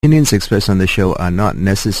Opinions expressed on the show are not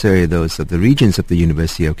necessarily those of the Regents of the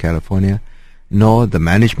University of California, nor the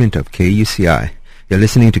management of KUCI. You're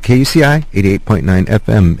listening to KUCI 88.9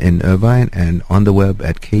 FM in Irvine and on the web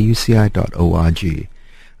at kuci.org.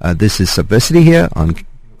 This is Subversity here on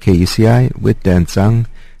KUCI with Dan Tsang.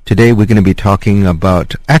 Today we're going to be talking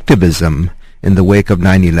about activism in the wake of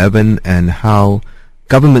 9/11 and how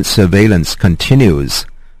government surveillance continues,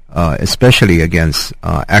 especially against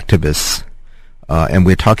activists. And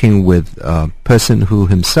we're talking with a person who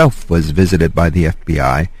himself was visited by the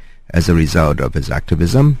FBI as a result of his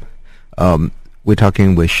activism. We're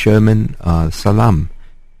talking with Sherman Salam.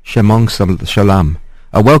 Shemong Salam.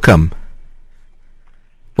 Welcome.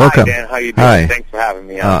 Welcome. Hi, Dan. How you doing? Hi. Thanks for having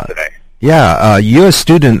me on today. Yeah, you're a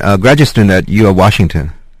student, a graduate student at U of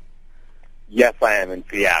Washington. Yes, I am in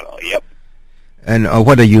Seattle. Yep. And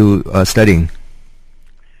what are you studying?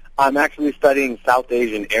 I'm actually studying South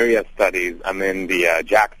Asian Area Studies. I'm in the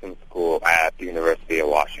Jackson School at the University of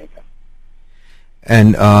Washington.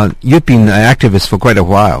 And you've been an activist for quite a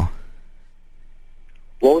while.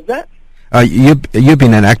 What was that? You've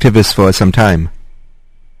been an activist for some time.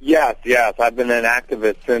 Yes. I've been an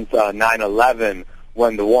activist since 9/11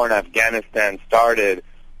 when the war in Afghanistan started.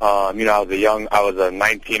 I was a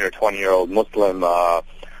 19 or 20-year-old Muslim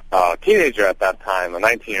teenager at that time, a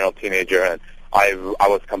 19-year-old teenager, and I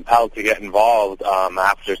was compelled to get involved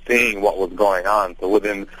after seeing what was going on. So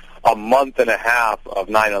within a month and a half of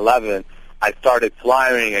 9/11, I started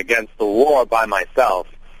flying against the war by myself.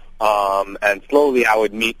 And slowly I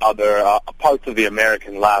would meet other parts of the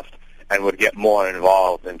American left and would get more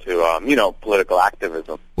involved into, political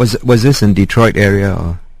activism. Was this in Detroit area?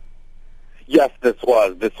 Or? Yes, this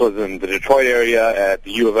was. This was in the Detroit area at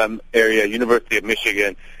the U of M area. University of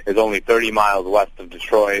Michigan is only 30 miles west of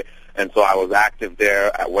Detroit. And so I was active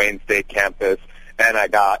there at Wayne State campus, and I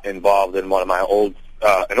got involved in one of my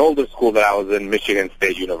an older school that I was in, Michigan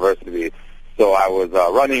State University. So I was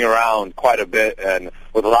running around quite a bit and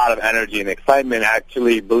with a lot of energy and excitement,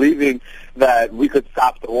 actually believing that we could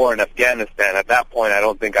stop the war in Afghanistan. At that point, I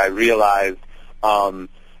don't think I realized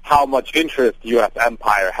how much interest the U.S.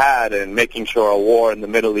 empire had in making sure a war in the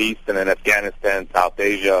Middle East and in Afghanistan, South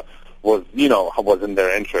Asia was in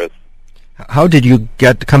their interest. How did you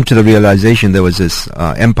come to the realization there was this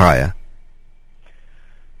empire?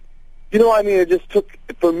 It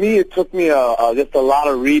took me just a lot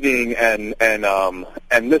of reading and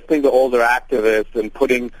listening to older activists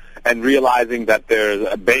and realizing that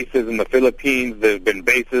there's bases in the Philippines, there's been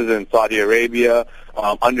bases in Saudi Arabia,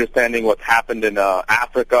 understanding what's happened in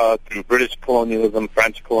Africa through British colonialism,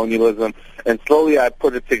 French colonialism, and slowly I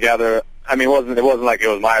put it together. I mean, it wasn't like it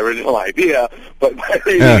was my original idea, but by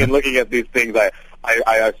reading and looking at these things,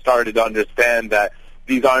 I started to understand that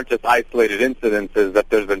these aren't just isolated incidences, that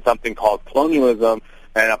there's been something called colonialism,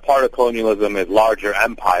 and a part of colonialism is larger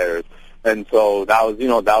empires. And so that was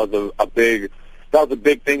a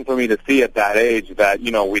big thing for me to see at that age, that,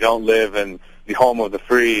 we don't live in the home of the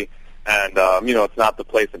free, and, it's not the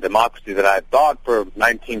place of democracy that I had thought for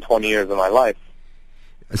 19, 20 years of my life.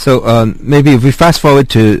 So maybe if we fast forward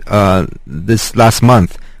to this last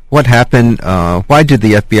month, what happened? Why did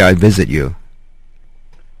the FBI visit you?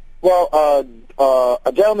 Well,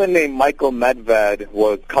 a gentleman named Michael Medved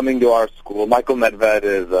was coming to our school. Michael Medved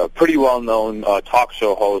is a pretty well-known talk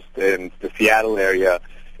show host in the Seattle area.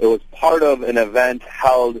 It was part of an event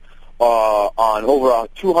held on over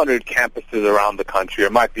 200 campuses around the country, or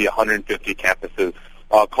it might be 150 campuses,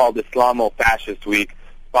 called Islamo-Fascist Week,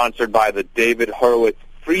 sponsored by the David Hurwitz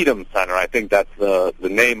Freedom Center. I think that's the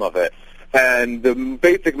name of it. And the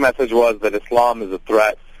basic message was that Islam is a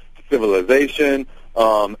threat to civilization,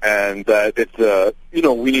 and that it's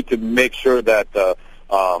we need to make sure that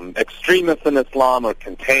extremists in Islam are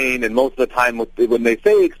contained. And most of the time, when they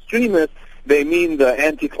say extremists, they mean the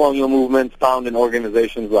anti-colonial movements found in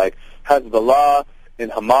organizations like Hezbollah,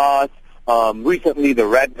 in Hamas. Recently, the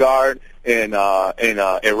Red Guard in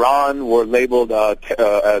Iran were labeled as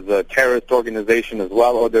a terrorist organization as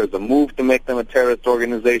well, or there's a move to make them a terrorist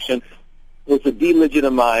organization. It was to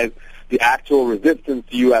delegitimize the actual resistance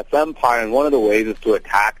to U.S. empire, and one of the ways is to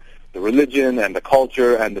attack the religion and the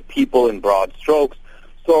culture and the people in broad strokes.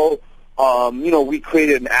 So, we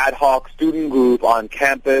created an ad hoc student group on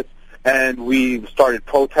campus, and we started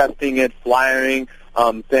protesting it, flyering,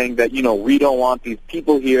 saying that, we don't want these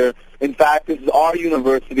people here. In fact, this is our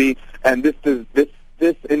university, and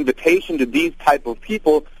this invitation to these type of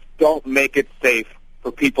people don't make it safe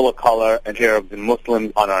for people of color and Arabs and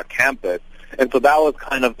Muslims on our campus. And so that was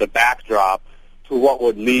kind of the backdrop to what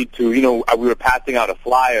would lead to, we were passing out a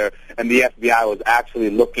flyer, and the FBI was actually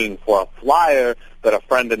looking for a flyer that a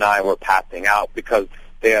friend and I were passing out, because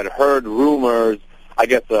they had heard rumors. I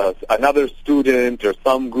guess another student or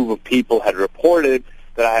some group of people had reported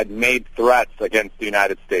that I had made threats against the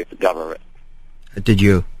United States government. Did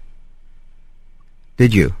you?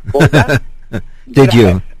 What was that? Did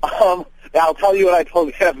you? I'll tell you what I told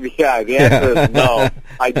the FBI. The answer is no,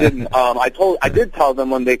 I didn't. I did tell them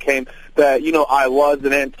when they came that, I was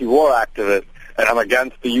an anti-war activist, and I'm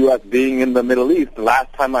against the U.S. being in the Middle East. The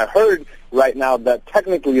last time I heard, right now, that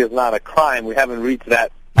technically is not a crime. We haven't reached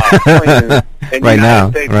that point in right United now,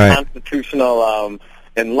 States right. constitutional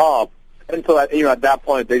in law. And so, at that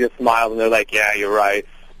point, they just smiled, and they're like, yeah, you're right.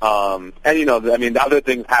 The other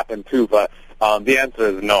things happened, too, but the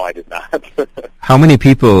answer is no, I did not. How many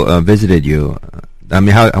people visited you?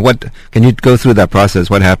 What? Can you go through that process?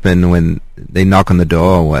 What happened when they knock on the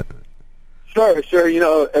door, or what? Sure. It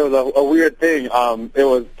was a weird thing. It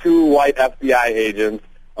was two white FBI agents,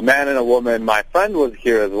 a man and a woman. My friend was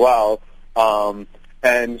here as well.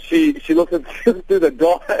 And she looked through the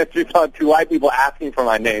door, and she saw two white people asking for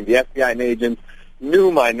my name. The FBI agents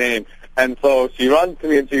knew my name. And so she runs to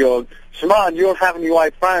me and she goes, Shimon, you don't have any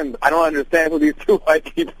white friends. I don't understand who these two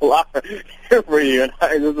white people are here for you. And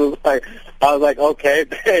I was like, okay.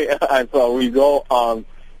 And so we go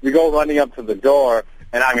running up to the door,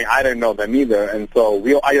 and I didn't know them either. And so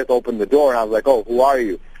I just opened the door, and I was like, oh, who are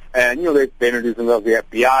you? And, they introduced themselves as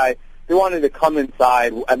the FBI. They wanted to come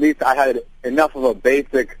inside. At least I had enough of a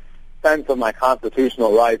basic sense of my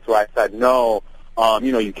constitutional rights where I said, no,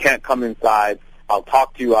 you can't come inside. I'll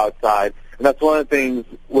talk to you outside. And that's one of the things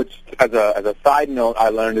which, as a side note, I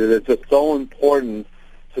learned is it's just so important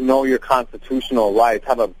to know your constitutional rights,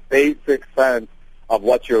 have a basic sense of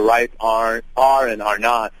what your rights are and are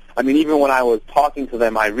not. Even when I was talking to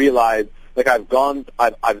them, I realized, I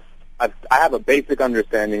have a basic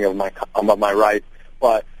understanding of my rights,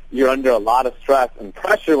 but you're under a lot of stress and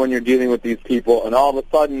pressure when you're dealing with these people, and all of a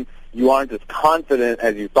sudden you aren't as confident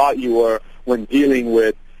as you thought you were when dealing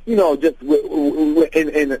with, just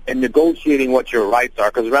in negotiating what your rights are.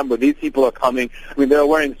 Because remember, these people are coming. They're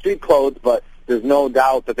wearing street clothes, but there's no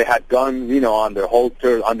doubt that they had guns, on their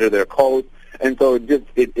holsters, under their coats, and so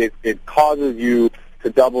it causes you to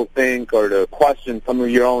double think or to question some of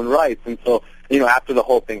your own rights. And so, after the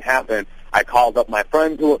whole thing happened, I called up my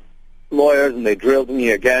friends who were lawyers, and they drilled me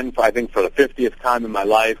again for the 50th time in my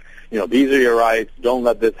life. These are your rights. Don't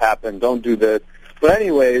let this happen. Don't do this. But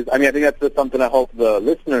anyways, I think that's just something I hope the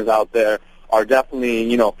listeners out there are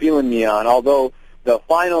definitely, feeling me on. Although the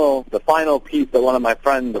final piece that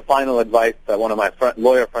the final advice that one of my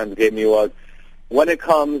lawyer friends gave me was, when it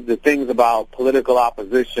comes to things about political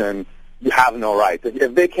opposition, you have no rights.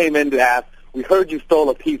 If they came in to ask, we heard you stole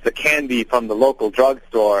a piece of candy from the local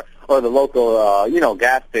drugstore or the local,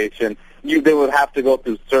 gas station, they would have to go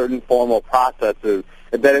through certain formal processes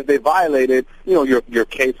that if they violated, your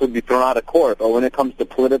case would be thrown out of court. Or when it comes to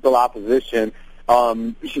political opposition,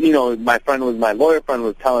 my lawyer friend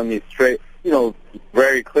was telling me straight,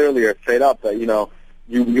 very clearly or straight up that,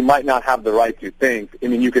 you might not have the rights you think.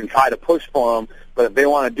 You can try to push for them, but if they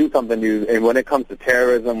want to do something, and when it comes to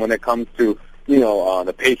terrorism, when it comes to,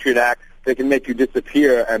 the Patriot Act, they can make you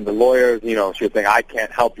disappear, and the lawyers, she was saying, I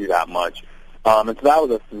can't help you that much. And so that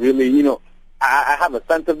was a really, I have a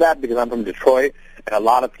sense of that because I'm from Detroit, and a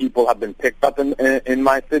lot of people have been picked up in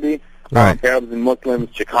my city, right. Arabs and Muslims,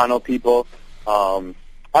 Chicano people.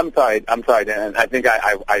 I'm sorry, Dan. I think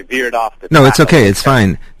I veered off the No, it's okay. It's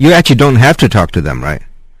fine. You actually don't have to talk to them, right?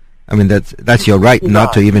 That's your right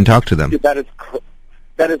not to even talk to them. That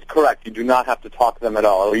is correct. You do not have to talk to them at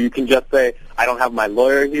all. Or you can just say, I don't have my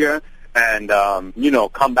lawyer here, and,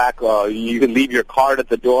 come back. You can leave your card at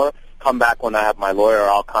the door. Come back when I have my lawyer, or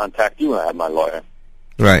I'll contact you when I have my lawyer.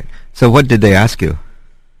 Right. So what did they ask you?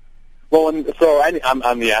 Well, I think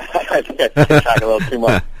I track a little too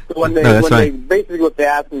much. So basically what they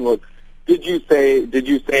asked me was, did you say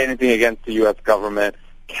anything against the U.S. government?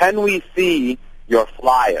 Can we see your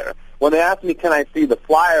flyer? When they asked me, can I see the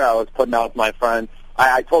flyer I was putting out with my friend,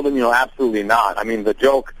 I told them, absolutely not. The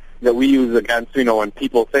joke that we use against, when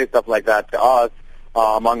people say stuff like that to us,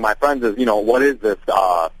 among my friends is, what is this,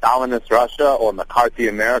 Stalinist Russia or McCarthy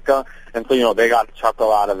America? And so, they got a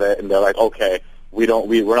chuckle out of it, and they're like, okay, we're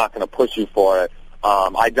not going to push you for it.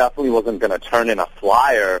 I definitely wasn't going to turn in a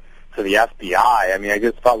flyer to the FBI. I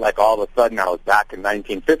just felt like all of a sudden I was back in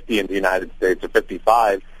 1950 in the United States, or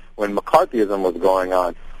 55, when McCarthyism was going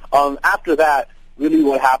on. After that, really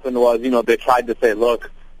what happened was, they tried to say,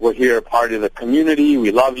 look, we're here part of the community,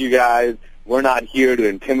 we love you guys, we're not here to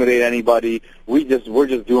intimidate anybody, we're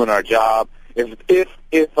just doing our job.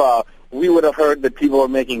 If we would have heard that people were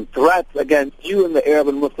making threats against you in the Arab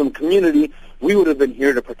and Muslim community, we would have been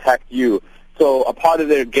here to protect you. So a part of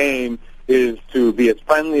their game is to be as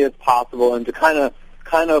friendly as possible and to kind of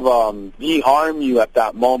de-arm you at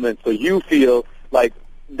that moment, so you feel like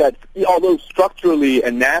that, although structurally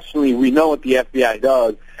and nationally we know what the FBI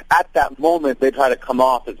does, at that moment they try to come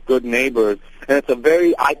off as good neighbors, and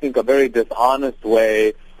it's I think a very dishonest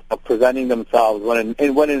way of presenting themselves when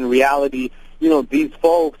in reality, these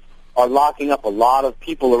folks are locking up a lot of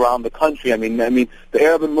people around the country. I mean, the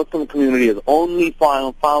Arab and Muslim community has only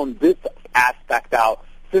found this aspect out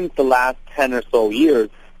since the last 10 or so years,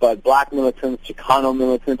 but black militants, Chicano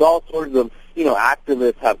militants, all sorts of,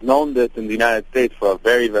 activists have known this in the United States for a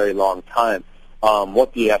very, very long time,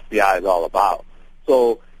 what the FBI is all about.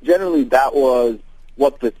 So generally that was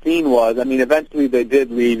what the scene was. I mean, eventually they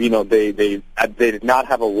did leave, they did not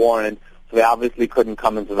have a warrant, so they obviously couldn't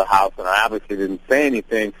come into the house, and I obviously didn't say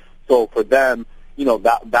anything. So for them,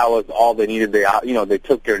 that was all they needed. They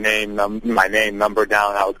took your name, my name, number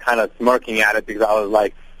down. I was kind of smirking at it because I was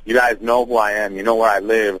like, you guys know who I am. You know where I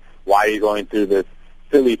live. Why are you going through this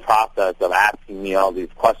silly process of asking me all these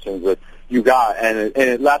questions that you got? And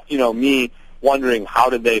it left, me wondering how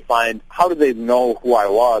did they know who I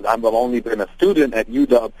was? I've only been a student at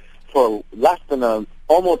UW for less than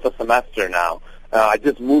almost a semester now. I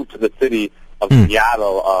just moved to the city of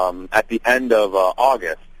Seattle at the end of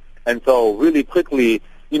August. And so really quickly,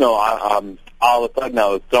 all of a sudden I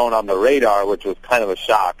was thrown on the radar, which was kind of a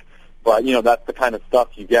shock. But, that's the kind of stuff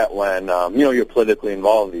you get when, you're politically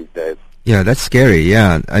involved these days. Yeah, that's scary,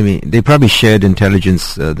 yeah. I mean, they probably shared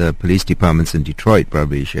intelligence, the police departments in Detroit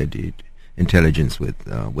probably shared the intelligence with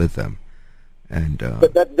them.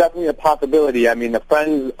 But that's definitely a possibility. I mean, the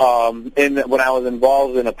friends, when I was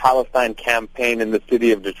involved in a Palestine campaign in the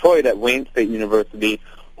city of Detroit at Wayne State University,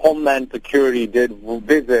 Homeland Security did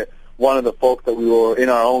visit one of the folks that we were in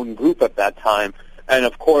our own group at that time. And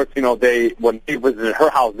of course, when they visited her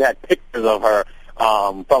house, they had pictures of her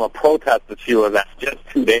from a protest that she was at just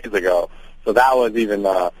 2 days ago. So that was just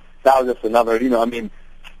another,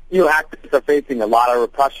 activists are facing a lot of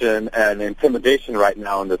repression and intimidation right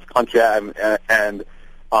now in this country. And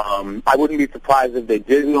I wouldn't be surprised if they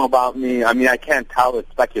did know about me. I mean, I can't tell. It's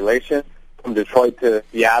speculation from Detroit to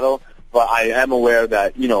Seattle. But I am aware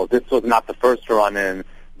that, this was not the first run-in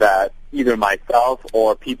that either myself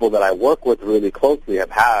or people that I work with really closely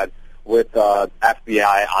have had with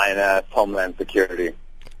FBI, INS, Homeland Security.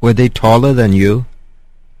 Were they taller than you?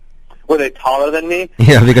 Were they taller than me?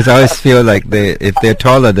 Yeah, because I always feel like if they're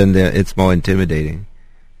taller, then it's more intimidating.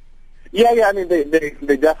 Yeah. I mean, they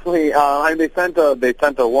definitely. They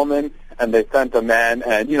sent a woman and they sent a man,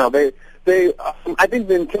 and I think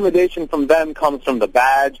the intimidation from them comes from the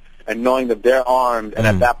badge and knowing that they're armed, and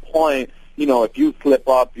at that point, if you slip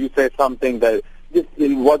up, you say something that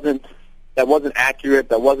wasn't accurate,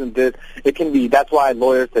 that wasn't this, it can be. That's why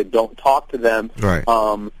lawyers say don't talk to them, right?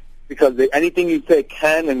 Because anything you say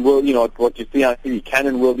can and will, what you see on TV can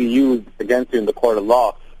and will be used against you in the court of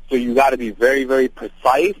law. So you got to be very, very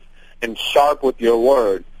precise and sharp with your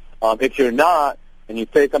words. If you're not, and you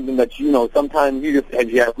say something that sometimes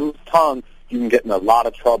if you have loose tongue, you can get in a lot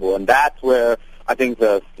of trouble, and that's where I think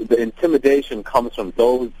the intimidation comes from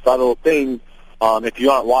those subtle things. If you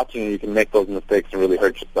aren't watching it, you can make those mistakes and really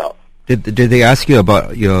hurt yourself. Did they ask you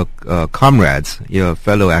about your comrades, your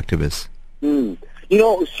fellow activists?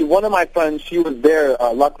 One of my friends, she was there,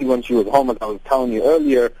 luckily when she was home, as I was telling you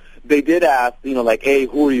earlier. They did ask, hey,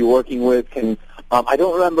 who are you working with? I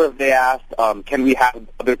don't remember if they asked, can we have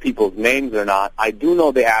other people's names or not. I do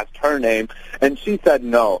know they asked her name, and she said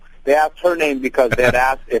no. They asked her name because they had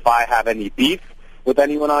asked if I have any beef with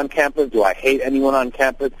anyone on campus. Do I hate anyone on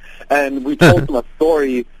campus? And we told them a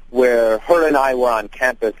story where her and I were on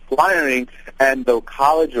campus flyering, and the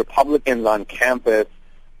college Republicans on campus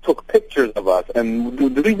took pictures of us. And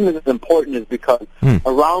the reason this is important is because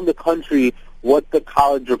around the country, what the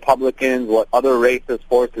college Republicans, what other racist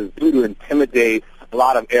forces do to intimidate a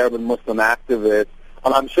lot of Arab and Muslim activists,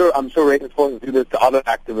 and I'm sure racist forces do this to other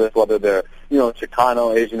activists, whether they're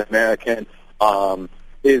Chicano, Asian American,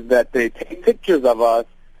 is that they take pictures of us.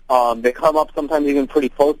 They come up sometimes even pretty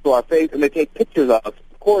close to our face, and they take pictures of us.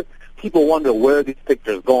 Of course, people wonder where are these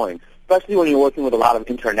pictures going, especially when you're working with a lot of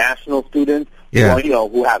international students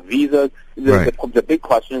who have visas. The big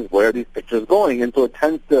question is where are these pictures going? And so it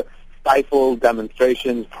tends to stifle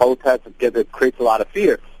demonstrations, protests. It creates a lot of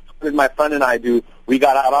fear. What did my friend and I do? We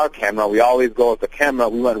got out our camera. We always go with the camera.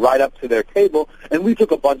 We went right up to their table, and we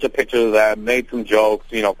took a bunch of pictures of them, made some jokes,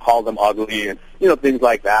 called them ugly, and, things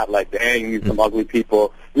like that, like, dang, these some ugly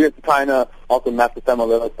people. We have to kind of also mess with them a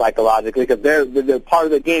little psychologically, because they're part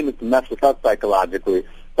of the game is to mess with us psychologically.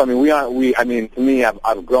 So, to me,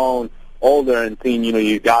 I've grown older and seen,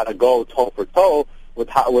 you got to go toe for toe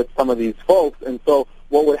with some of these folks. And so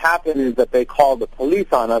what would happen is that they called the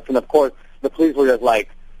police on us, and of course the police were just like,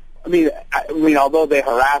 I mean, although they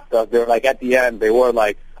harassed us, they were like, at the end, they were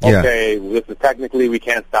like, okay, this is technically, we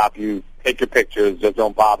can't stop you. Take your pictures, just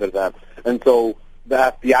don't bother them. And so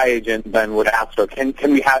the FBI agent then would ask her, can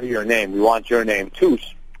we have your name? We want your name too.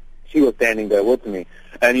 She was standing there with me.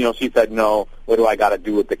 And, she said, no, what do I got to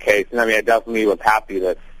do with the case? And I definitely was happy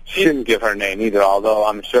that she didn't give her name either, although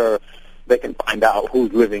I'm sure they can find out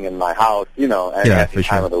who's living in my house, at any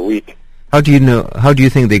time of the week. How do you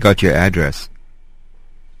think they got your address?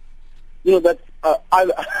 That's,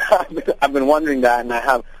 I've been wondering that, and I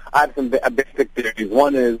have some basic theories.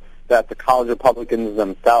 One is that the college Republicans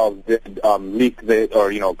themselves did leak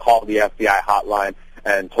call the FBI hotline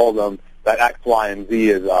and told them that X, Y, and Z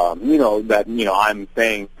is, I'm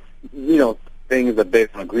saying, things that they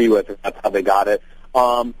don't agree with, and that's how they got it.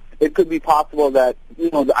 It could be possible that,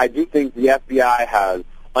 I do think the FBI has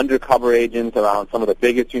undercover agents around some of the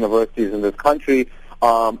biggest universities in this country,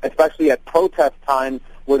 especially at protest times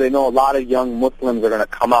where they know a lot of young Muslims are going to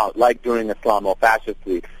come out, like during Islamo-Fascist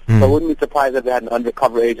Week. So I wouldn't be surprised if they had an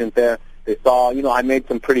undercover agent there. They saw, I made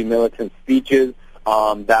some pretty militant speeches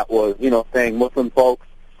that was, saying Muslim folks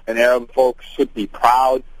and Arab folks should be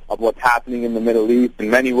proud of what's happening in the Middle East. In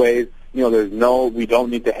many ways, we don't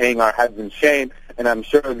need to hang our heads in shame. And I'm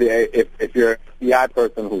sure if you're an FBI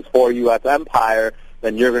person who's for U.S. empire,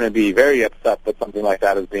 then you're going to be very upset that something like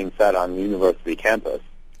that is being said on the university campus.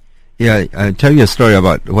 Yeah, I'll tell you a story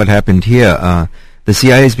about what happened here. The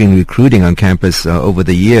CIA has been recruiting on campus over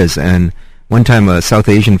the years, and one time a South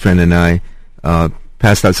Asian friend and I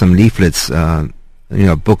passed out some leaflets,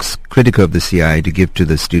 books critical of the CIA to give to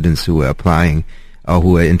the students who were applying or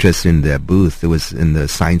who were interested in their booth. It was in the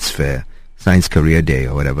science fair, Science Career Day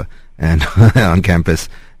or whatever, and on campus.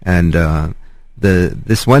 And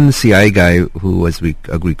this one CIA guy who was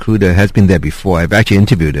a recruiter has been there before. I've actually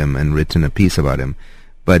interviewed him and written a piece about him.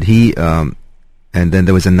 But he, and then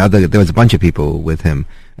there was a bunch of people with him.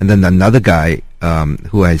 And then another guy,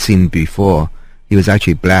 who I had seen before, he was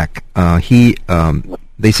actually black.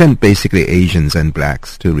 They sent basically Asians and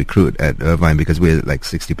blacks to recruit at Irvine because we're like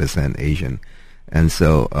 60% Asian. And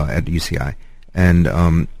so, at UCI.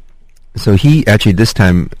 And, so he actually, this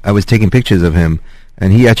time, I was taking pictures of him,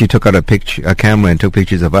 and he actually took out a camera and took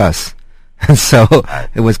pictures of us. So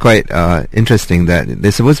it was quite interesting that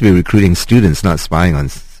they're supposed to be recruiting students, not spying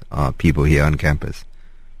on people here on campus.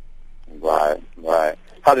 Right.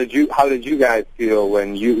 How did you guys feel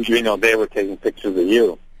when they were taking pictures of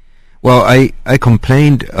you? Well, I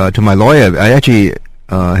complained to my lawyer. I actually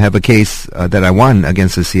have a case that I won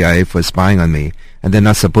against the CIA for spying on me, and they're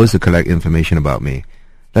not supposed to collect information about me.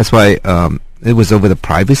 That's why it was over the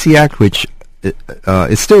Privacy Act, which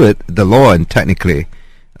is still the law, and technically.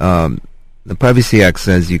 The Privacy Act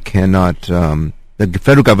says you cannot, the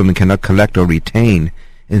federal government cannot collect or retain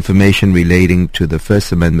information relating to the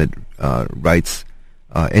First Amendment rights,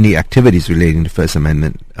 any activities relating to First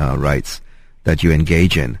Amendment rights that you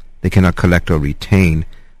engage in. They cannot collect or retain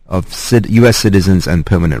of U.S. citizens and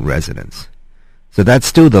permanent residents. So that's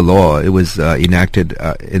still the law. It was enacted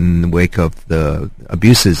in the wake of the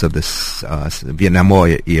abuses of the Vietnam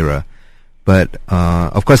War era. But,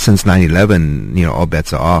 of course, since 9/11, all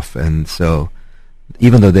bets are off. And so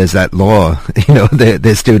even though there's that law,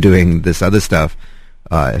 they're still doing this other stuff,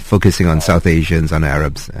 focusing on South Asians, on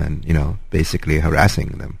Arabs, and, basically harassing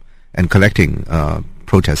them and collecting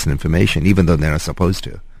protest information, even though they're not supposed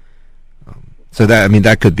to. So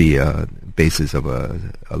that could be a basis of a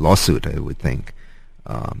lawsuit, I would think,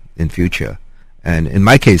 in future. And in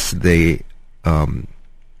my case, they...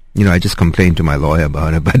 I just complained to my lawyer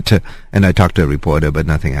about it, and I talked to a reporter, but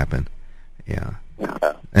nothing happened. Yeah.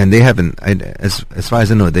 And they haven't, as far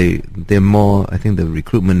as I know, they're more, I think the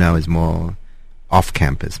recruitment now is more off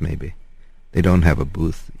campus, maybe. They don't have a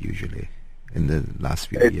booth, usually, in the last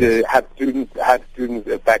few years. Have students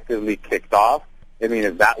effectively kicked off?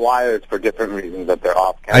 Is that why, or it's for different reasons that they're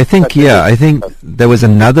off campus? I think there was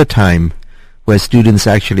another time where students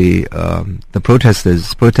actually, the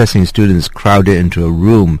protesting students crowded into a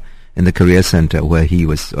room in the Career Center where he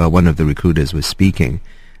was, one of the recruiters was speaking,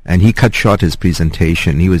 and he cut short his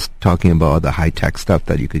presentation. He was talking about all the high-tech stuff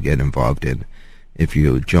that you could get involved in if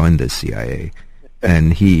you joined the CIA,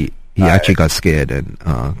 and he actually got scared and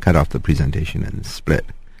cut off the presentation and split.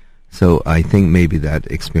 So I think maybe that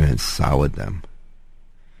experience soured them.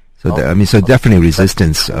 So definitely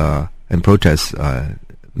resistance and protests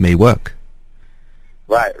may work.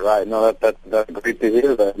 Right. No, that's great to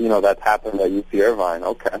hear that, that's happened at UC Irvine.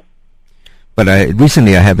 Okay. But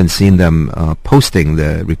recently I haven't seen them posting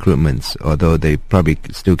the recruitments, although they probably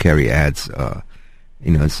still carry ads, or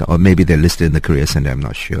maybe they're listed in the Career Center. I'm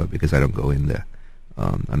not sure because I don't go in there.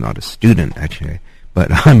 I'm not a student, actually, but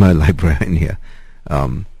I'm a librarian here.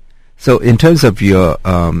 So in terms of your,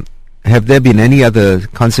 have there been any other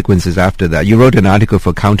consequences after that? You wrote an article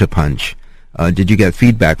for Counterpunch. Did you get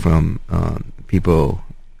feedback from people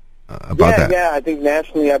about that? Yeah, I think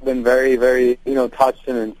nationally I've been very, very, touched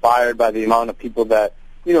and inspired by the amount of people that,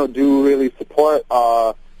 do really support,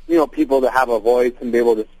 people to have a voice and be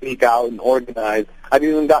able to speak out and organize. I've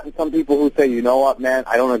even gotten some people who say, you know what, man,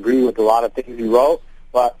 I don't agree with a lot of things you wrote,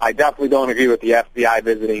 but I definitely don't agree with the FBI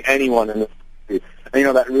visiting anyone in this country.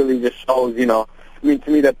 And, that really just shows, to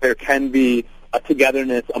me that there can be a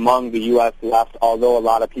togetherness among the U.S. left, although a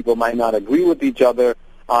lot of people might not agree with each other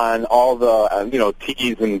on all the,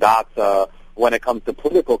 T's and dots when it comes to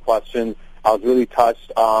political questions. I was really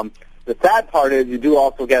touched. The sad part is you do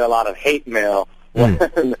also get a lot of hate mail, which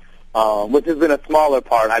has been a smaller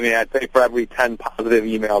part. I mean, I'd say for every 10 positive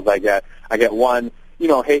emails I get one,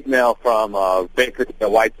 hate mail from basically a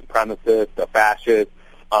white supremacist, a fascist,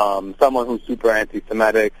 someone who's super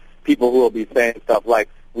anti-Semitic, people who will be saying stuff like,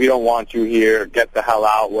 we don't want you here, get the hell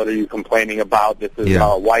out, what are you complaining about, this is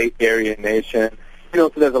a white Aryan nation. So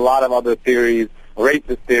there's a lot of other theories,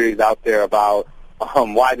 racist theories out there about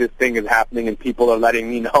why this thing is happening, and people are letting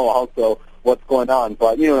me know also what's going on.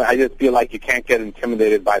 But, I just feel like you can't get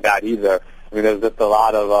intimidated by that either. I mean, there's just a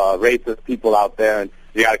lot of racist people out there, and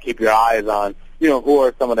you got to keep your eyes on, who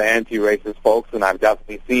are some of the anti-racist folks, and I've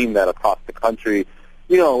definitely seen that across the country.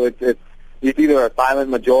 It's either a silent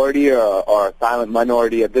majority or a silent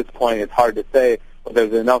minority. At this point, it's hard to say, but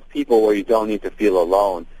there's enough people where you don't need to feel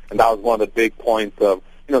alone. And that was one of the big points of,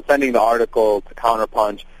 sending the article to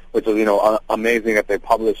Counterpunch, which was, amazing that they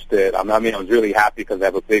published it. I mean, I was really happy because they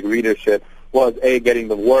have a big readership, was, A, getting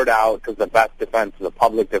the word out, because the best defense is a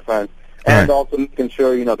public defense, and also making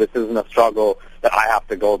sure, this isn't a struggle that I have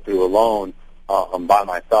to go through alone by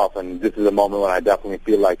myself. And this is a moment when I definitely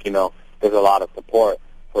feel like, there's a lot of support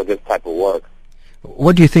for this type of work.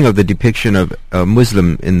 What do you think of the depiction of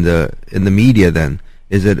Muslim in the media then?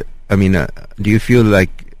 Is it, do you feel like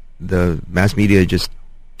the mass media just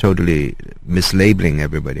totally mislabeling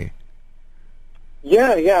everybody?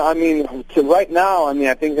 Yeah. I mean, right now,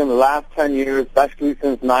 I think in the last 10 years, especially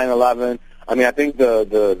since 9/11, I think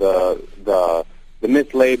the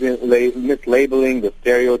mislabeling, the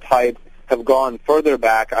stereotypes have gone further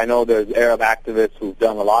back. I know there's Arab activists who've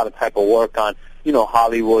done a lot of type of work on,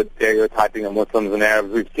 Hollywood stereotyping of Muslims and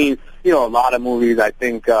Arabs. We've seen, a lot of movies. I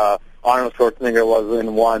think Arnold Schwarzenegger was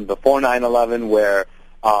in one before 9/11 where,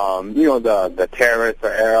 the terrorists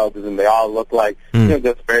are Arabs and they all look like,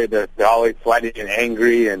 just they're always sweaty and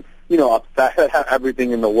angry and, upset at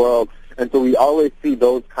everything in the world. And so we always see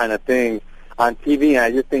those kind of things on TV, and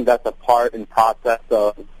I just think that's a part and process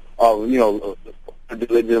of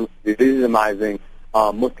legitimizing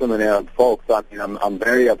Muslim and Arab folks. I'm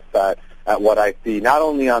very upset at what I see, not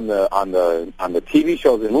only on the TV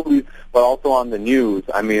shows and movies, but also on the news.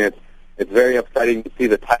 It's very upsetting to see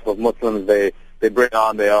the type of Muslims they bring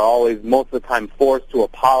on. They are always, most of the time, forced to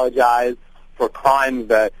apologize for crimes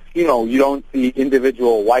that, you don't see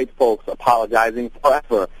individual white folks apologizing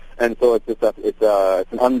forever. And so it's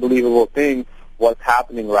an unbelievable thing what's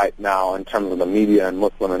happening right now in terms of the media and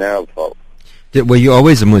Muslim and Arab folks. Were you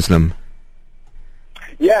always a Muslim?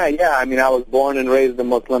 Yeah. I was born and raised a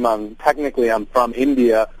Muslim. I'm from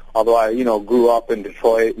India, although I, grew up in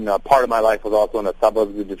Detroit, and part of my life was also in the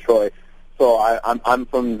suburbs of Detroit. So I'm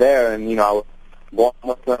from there, and I was born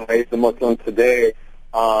Muslim, raised a Muslim. Today,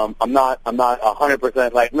 I'm not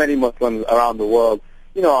 100% like many Muslims around the world.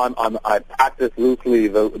 I practice loosely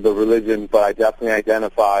the religion, but I definitely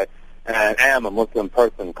identify and am a Muslim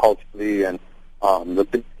person culturally, and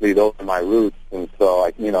basically those are my roots, and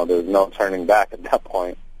so there's no turning back at that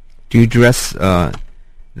point. Do you dress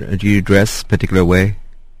particular way?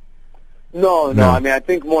 No. I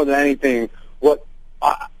think more than anything,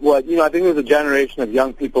 I think there's a generation of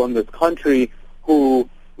young people in this country who,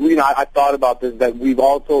 I thought about this, that we've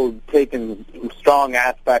also taken strong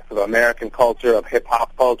aspects of American culture, of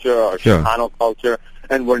hip-hop culture, or Chicano culture,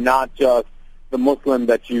 and we're not just the Muslim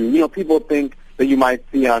that people think that you might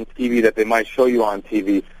see on TV, that they might show you on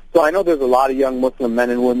TV. So I know there's a lot of young Muslim men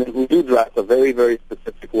and women who do dress a very, very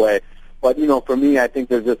specific way. But, for me, I think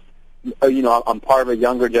there's just, I'm part of a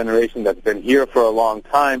younger generation that's been here for a long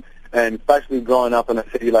time, and especially growing up in a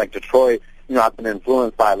city like Detroit, I've been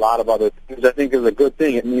influenced by a lot of other things, which I think is a good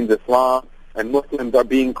thing. It means Islam and Muslims are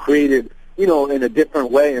being created, in a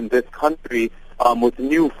different way in this country, with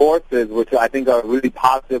new forces, which I think are really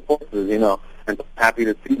positive forces, and I'm happy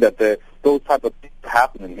to see that those type of things are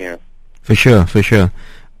happening here. For sure.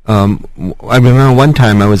 I remember one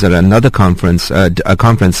time I was at another conference,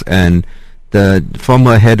 and the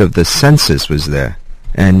former head of the census was there,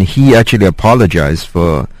 and he actually apologized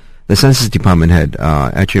for the Census Department had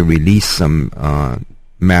actually released some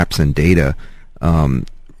maps and data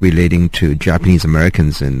relating to Japanese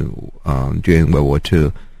Americans during World War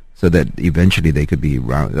II, so that eventually they could be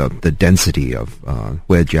the density of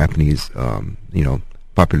where Japanese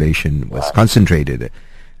population was concentrated.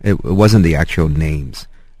 It wasn't the actual names,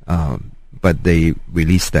 but they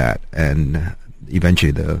released that, and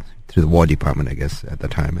eventually through the War Department, I guess, at the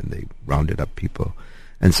time, and they rounded up people.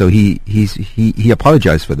 And so he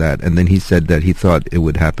apologized for that, and then he said that he thought it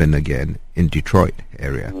would happen again in Detroit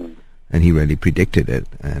area, and he really predicted it.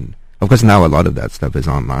 And of course, now a lot of that stuff is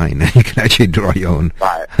online, and you can actually draw your own,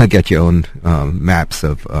 get your own maps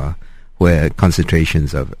of where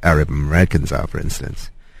concentrations of Arab Americans are, for instance.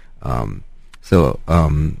 So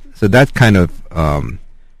that kind of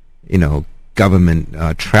government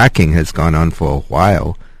tracking has gone on for a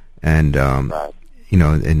while, and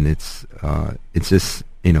and it's just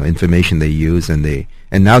information they use, and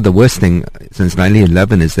now the worst thing since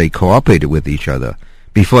 9/11 is they cooperated with each other.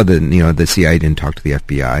 Before the CIA didn't talk to the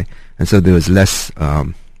FBI, and so there was less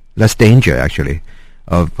danger actually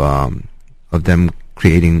of them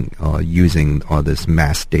creating or using all this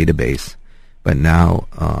mass database. But now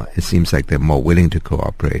it seems like they're more willing to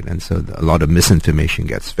cooperate, and so a lot of misinformation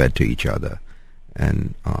gets fed to each other,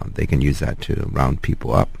 and they can use that to round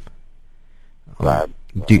people up.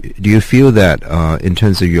 Do you feel that in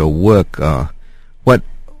terms of your work, what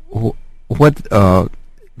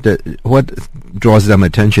draws them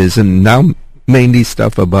attention is now mainly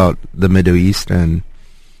stuff about the Middle East and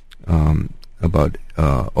about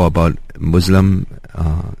Muslim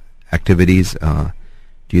activities?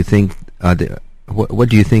 Do you think what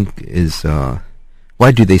do you think is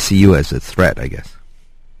why do they see you as a threat, I guess?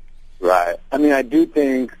 Right. I mean, I do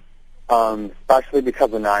think, especially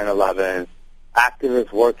because of 9/11,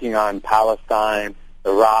 activists working on Palestine,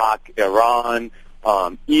 Iraq, Iran,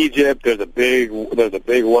 Egypt. There's a big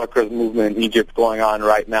workers movement in Egypt going on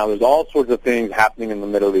right now. There's all sorts of things happening in the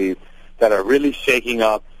Middle East that are really shaking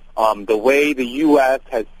up the way the U.S.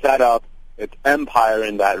 has set up its empire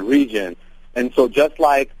in that region. And so just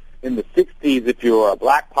like in the 60s, if you were a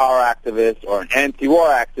Black Power activist or an anti-war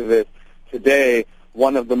activist, today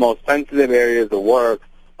one of the most sensitive areas of work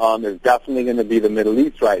is definitely going to be the Middle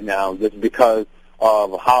East right now, just because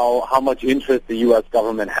of how much interest the U.S.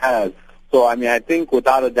 government has. So, I mean, I think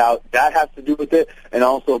without a doubt that has to do with it, and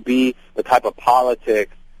also be the type of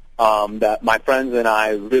politics that my friends and I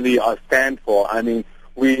really stand for. I mean,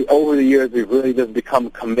 over the years, we've really just become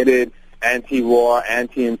committed anti-war,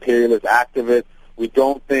 anti-imperialist activists. We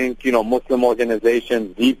don't think, Muslim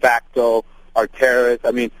organizations de facto are terrorists.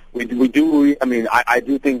 I mean, I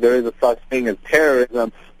do think there is a such thing as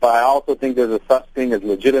terrorism, but I also think there's a such thing as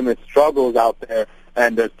legitimate struggles out there,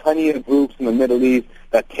 and there's plenty of groups in the Middle East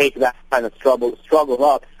that take that kind of struggle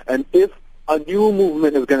up. And if a new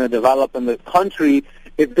movement is going to develop in this country,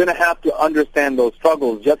 it's going to have to understand those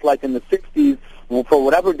struggles, just like in the 60s, for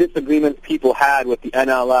whatever disagreements people had with the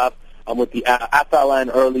NLF, with the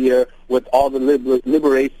FLN earlier, with all the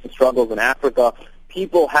liberation struggles in Africa.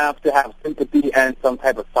 People have to have sympathy and some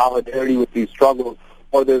type of solidarity with these struggles,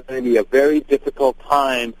 or there's going to be a very difficult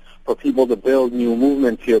time for people to build new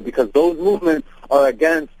movements here, because those movements are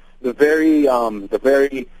against the very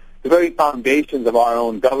foundations of our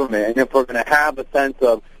own government. And if we're going to have a sense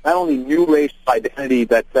of not only new racial identity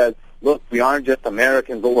that says, look, we aren't just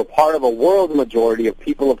Americans, but we're part of a world majority of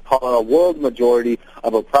people of color, a world majority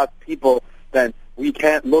of oppressed people, then we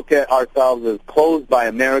can't look at ourselves as closed by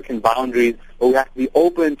American boundaries, but we have to be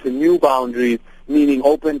open to new boundaries, meaning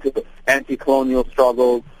open to anti-colonial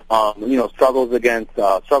struggles,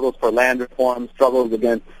 struggles for land reform, struggles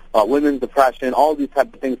against women's oppression. All these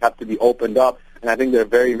types of things have to be opened up, and I think they're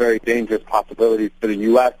very, very dangerous possibilities for the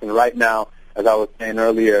U.S. And right now, as I was saying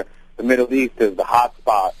earlier, the Middle East is the hot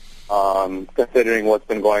spot, considering what's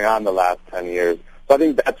been going on the last 10 years. So I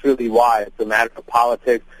think that's really why it's a matter of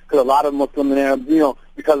politics, because a lot of Muslim and Arabs,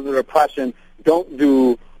 because of the repression, don't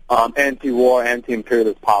do anti-war,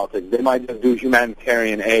 anti-imperialist politics. They might just do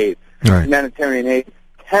humanitarian aid. Right. Humanitarian aid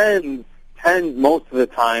tends most of the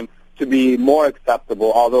time to be more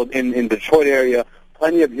acceptable, although in Detroit area,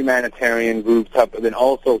 plenty of humanitarian groups have been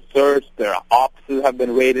also searched. Their offices have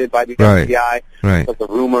been raided by the FBI. Right. Because of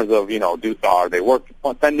rumors of, are they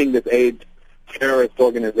sending this aid to terrorist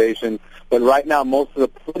organizations. But right now, most of the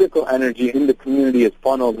political energy in the community is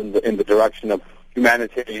funneled in the direction of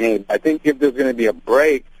humanitarian aid. I think if there's going to be a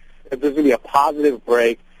break, if there's going to be a positive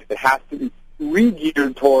break, it has to be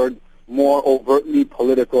re-geared toward more overtly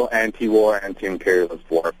political anti-war, anti-imperialist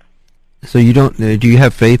work. So you don't? Do you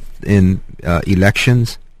have faith in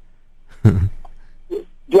elections?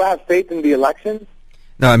 Do I have faith in the elections?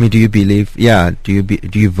 No, I mean, do you believe? Yeah, do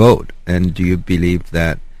you vote, and do you believe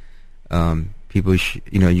that people,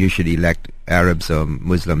 you should elect Arabs or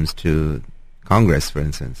Muslims to Congress, for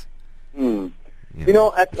instance? Yeah. You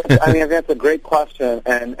know, I mean, that's a great question,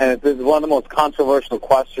 and this is one of the most controversial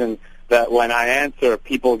questions that when I answer,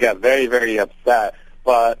 people get very, very upset.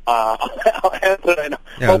 But I'll answer it.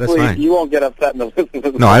 Yeah, hopefully you won't get upset in the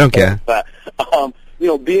listeners. No, I don't care.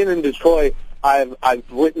 Being in Detroit, I've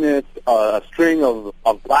witnessed a string of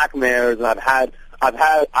black mayors, and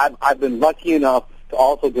I've been lucky enough to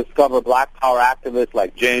also discover black power activists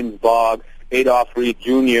like James Bogg, Adolph Reed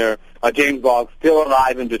Jr. James Bogg still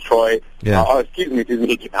alive in Detroit. Yeah. Excuse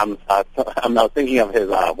me. I'm now thinking of his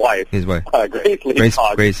wife. His wife. Grace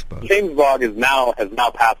Bogg. Grace Bogg. James Bogg has now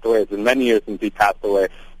passed away. It's been many years since he passed away.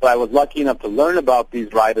 But I was lucky enough to learn about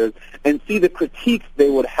these writers and see the critiques they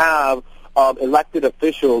would have of elected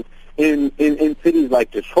officials in cities like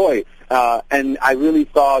Detroit. And I really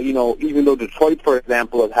saw, even though Detroit, for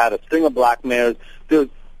example, has had a string of black mayors, there's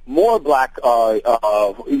more black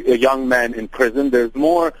young men in prison. There's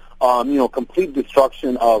more complete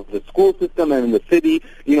destruction of the school system and the city.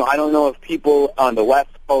 I don't know if people on the West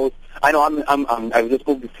Coast, I know I just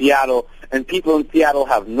moved to Seattle, and people in Seattle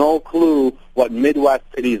have no clue what Midwest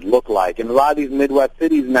cities look like. And a lot of these Midwest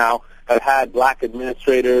cities now have had black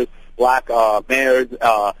administrators, black mayors.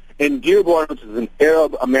 In Dearborn, which is an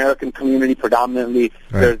Arab American community predominantly,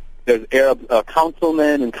 right, there's Arab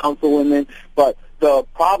councilmen and councilwomen, but the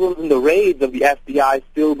problems and the raids of the FBI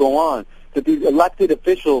still go on. So these elected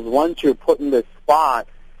officials, once you're put in this spot,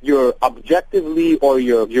 you're objectively or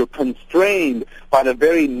you're constrained by the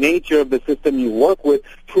very nature of the system you work with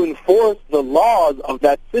to enforce the laws of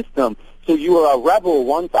that system. So you are a rebel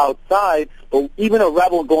once outside, but even a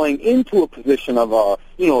rebel going into a position of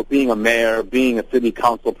being a mayor, being a city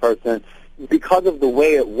council person, because of the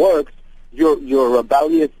way it works, your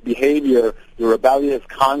rebellious behavior, your rebellious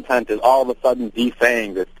content is all of a sudden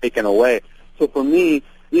defanged, it's taken away. So for me,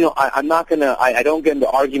 I don't get into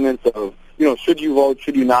arguments of, should you vote,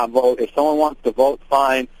 should you not vote. If someone wants to vote,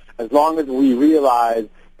 fine, as long as we realize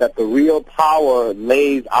that the real power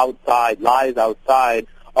lies outside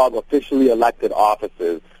of officially elected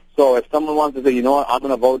offices. So if someone wants to say, I'm going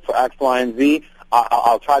to vote for X, Y, and Z,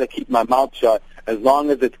 I'll try to keep my mouth shut as long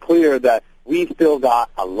as it's clear that we still got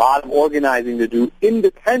a lot of organizing to do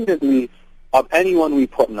independently of anyone we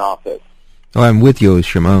put in office. Oh, I'm with you,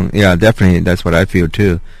 Shimon. Yeah, definitely. That's what I feel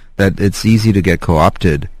too. That it's easy to get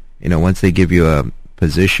co-opted. Once they give you a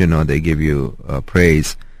position or they give you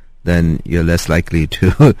praise, then you're less likely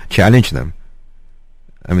to challenge them.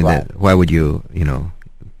 I mean, right. Why would you,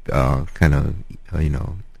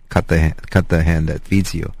 cut the hand that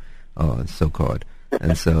feeds you, so-called.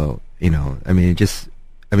 And so,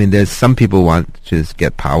 there's some people want to just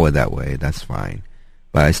get power that way. That's fine.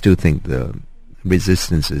 But I still think the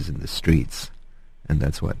resistance is in the streets, and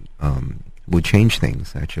that's what will change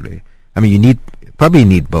things, actually. I mean, you probably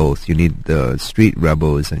need both. You need the street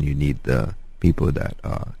rebels, and you need the people that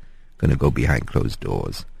are going to go behind closed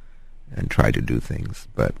doors and try to do things.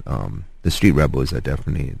 But the street rebels are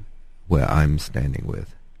definitely where I'm standing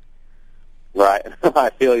with. Right. I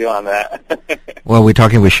feel you on that. Well, we're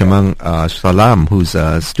talking with Shimon Salam, who's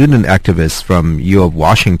a student activist from U of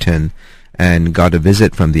Washington and got a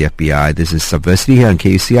visit from the FBI. This is Subversity here on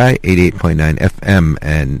KUCI 88.9 FM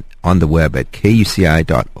and on the web at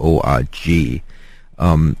kuci.org.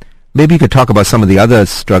 Maybe you could talk about some of the other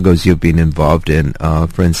struggles you've been involved in.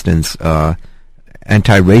 For instance,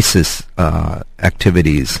 anti-racist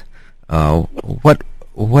activities. What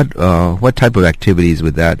type of activities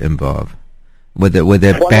would that involve? Were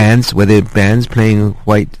there bands playing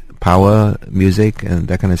white power music and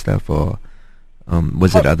that kind of stuff, or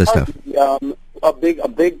was it other stuff? A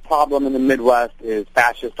big problem in the Midwest is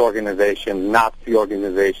fascist organizations, Nazi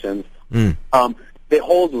organizations. They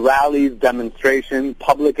hold rallies, demonstrations,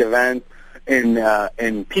 public events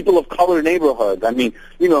in people of color neighborhoods. I mean,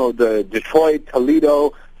 the Detroit,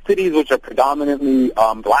 Toledo, cities which are predominantly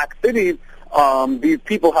black cities. These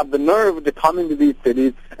people have the nerve to come into these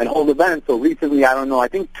cities and hold events. So recently, I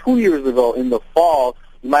think 2 years ago in the fall,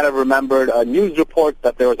 you might have remembered a news report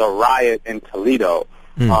that there was a riot in Toledo.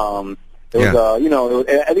 Was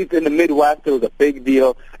at least in the Midwest, it was a big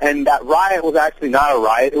deal. And that riot was actually not a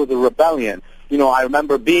riot; it was a rebellion. I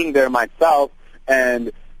remember being there myself,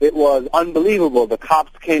 and it was unbelievable. The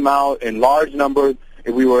cops came out in large numbers.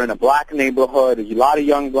 We were in a black neighborhood, a lot of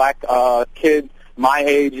young black kids my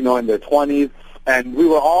age, in their 20s, and we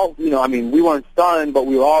were all, we weren't stunned, but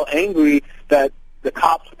we were all angry that the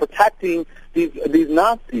cops were protecting these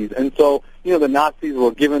Nazis. And so, the Nazis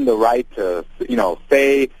were given the right to,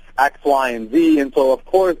 say X, Y, and Z. And so, of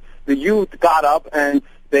course, the youth got up and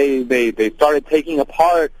they started taking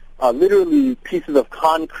apart literally pieces of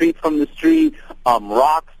concrete from the street,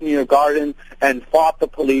 rocks near gardens, and fought the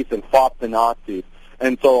police and fought the Nazis.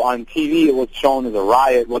 And so on TV it was shown as a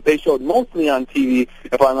riot. What they showed mostly on TV,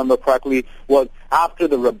 if I remember correctly, was after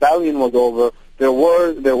the rebellion was over, there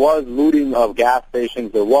was looting of gas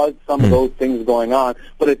stations, there was some of those things going on,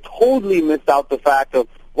 but it totally missed out the fact of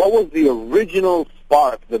what was the original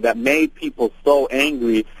spark that made people so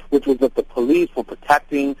angry, which was that the police were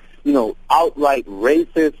protecting, outright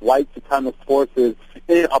racist white supremacist forces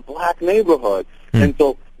in a black neighborhood. And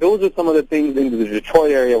so those are some of the things in the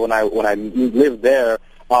Detroit area when I lived there.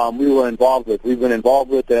 We were involved with. We've been involved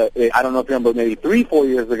with. I don't know if you remember, maybe 3-4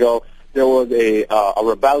 years ago, there was a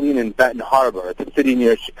rebellion in Benton Harbor. It's a city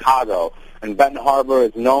near Chicago, and Benton Harbor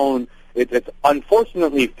is known. It's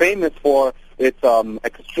unfortunately famous for its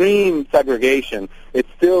extreme segregation. It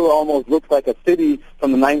still almost looks like a city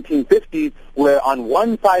from the 1950s, where on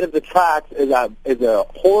one side of the tracks is a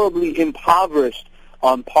horribly impoverished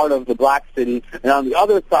part of the black city, and on the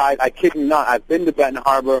other side, I kid you not, I've been to Benton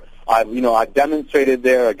Harbor. I've demonstrated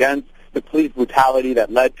there against the police brutality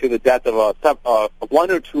that led to the death of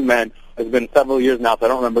one or two men. It's been several years now, so I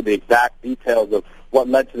don't remember the exact details of what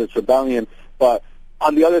led to this rebellion. But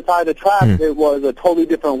on the other side of the tracks, it was a totally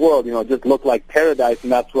different world. It just looked like paradise,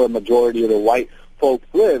 and that's where a majority of the white folks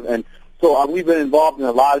live. And so we've been involved in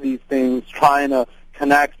a lot of these things, trying to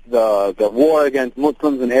connect the war against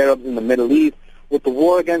Muslims and Arabs in the Middle East with the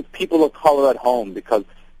war against people of color at home, because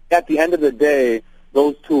at the end of the day,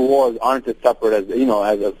 those two wars aren't as separate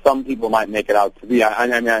as some people might make it out to be. I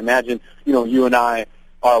imagine, you and I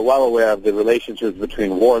are well aware of the relationships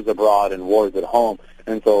between wars abroad and wars at home,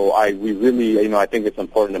 and so we really, I think it's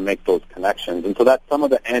important to make those connections. And so that's some of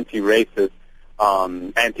the anti-racist,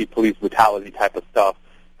 anti-police brutality type of stuff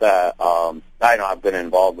that I've been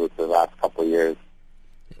involved with for the last couple of years.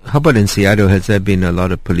 How about in Seattle? Has there been a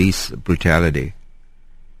lot of police brutality?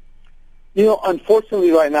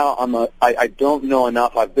 Unfortunately, right now I don't know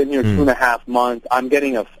enough. I've been here 2.5 months. I'm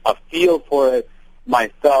getting a feel for it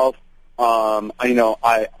myself. What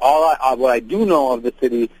I do know of the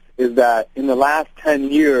city is that in the last 10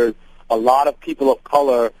 years, a lot of people of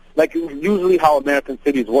color, like usually how American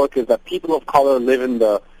cities work, is that people of color live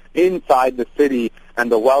inside the city, and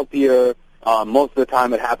the wealthier, most of the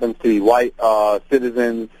time it happens to be white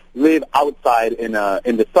citizens, live outside in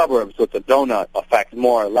the suburbs. So it's a donut effect,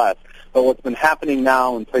 more or less. But what's been happening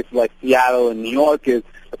now in places like Seattle and New York is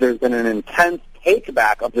that there's been an intense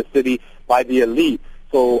take-back of the city by the elite.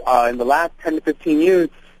 So in the last 10 to 15 years,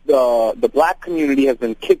 the black community has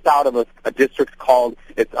been kicked out of a district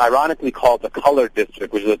it's ironically called the Colored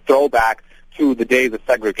District, which is a throwback to the days of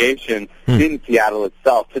segregation in Seattle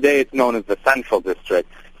itself. Today it's known as the Central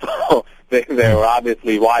District. So they were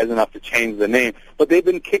obviously wise enough to change the name. But they've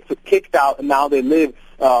been kicked out, and now they live,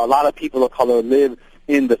 a lot of people of color live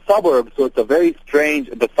in the suburbs, so it's a very strange,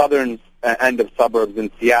 the southern end of suburbs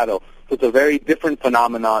in Seattle. So it's a very different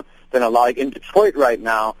phenomenon than like in Detroit right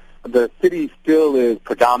now. The city still is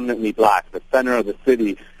predominantly black. The center of the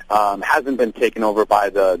city hasn't been taken over by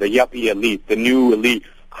the yuppie elite, the new elite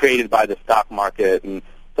created by the stock market and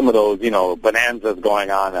some of those, bonanzas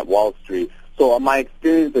going on at Wall Street. So my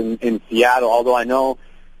experience in Seattle, although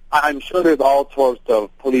I'm sure there's all sorts of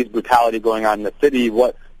police brutality going on in the city,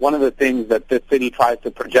 one of the things that this city tries to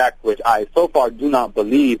project, which I so far do not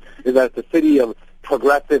believe, is that it's a city of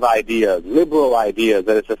progressive ideas, liberal ideas,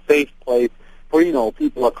 that it's a safe place for,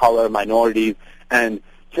 people of color, minorities. And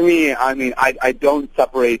to me, I don't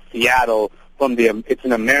separate Seattle from it's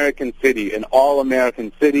an American city, and all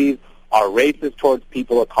American cities are racist towards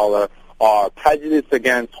people of color, are prejudiced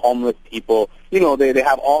against homeless people. They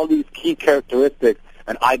have all these key characteristics,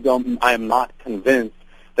 and I am not convinced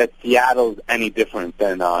that Seattle's any different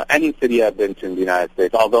than any city I've been to in the United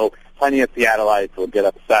States, although plenty of Seattleites will get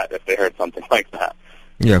upset if they heard something like that.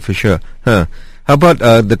 Yeah, for sure. How about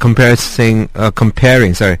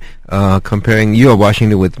comparing you are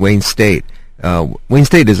Washington with Wayne State? Wayne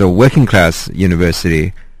State is a working class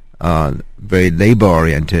university, very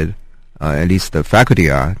labor-oriented, at least the faculty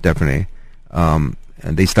are, definitely. And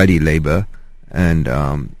they study labor. And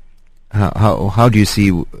how do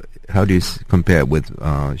you compare with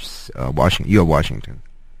Washington? Washington?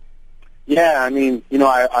 Yeah, I mean,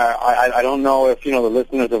 I don't know if, the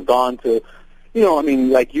listeners have gone to,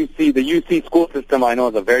 like UC, the UC school system I know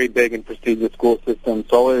is a very big and prestigious school system.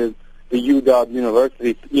 So is the UW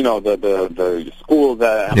University, the school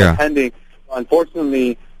that I'm attending.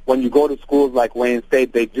 Unfortunately, when you go to schools like Wayne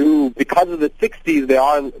State, they do, because of the 60s,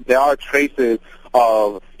 there are traces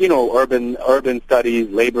of, urban studies,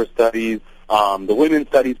 labor studies, the women's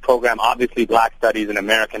studies program, obviously black studies and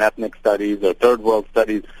American ethnic studies or third world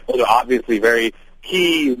studies. Those are obviously very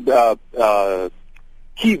key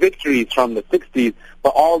victories from the 60s, but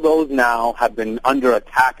all those now have been under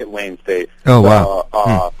attack at Wayne State. Oh,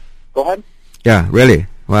 wow. Go ahead. Yeah, really?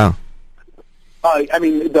 Wow.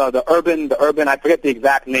 The urban, I forget the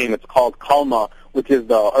exact name, it's called CULMA, which is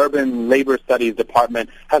the Urban Labor Studies Department,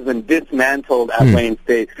 has been dismantled at Wayne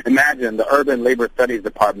State. Imagine the Urban Labor Studies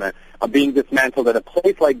Department being dismantled at a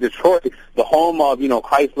place like Detroit, the home of,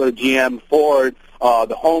 Chrysler, GM, Ford,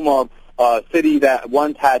 the home of a city that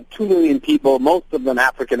once had 2 million people, most of them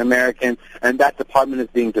African American, and that department is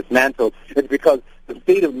being dismantled. It's because the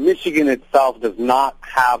state of Michigan itself does not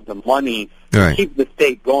have the money to keep the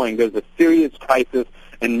state going. There's a serious crisis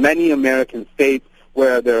in many American states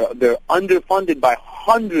where they're underfunded by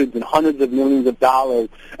hundreds and hundreds of millions of dollars.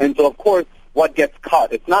 And so, of course, what gets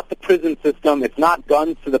cut? It's not the prison system. It's not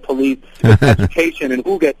guns to the police. It's education and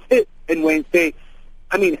who gets hit in Wayne State.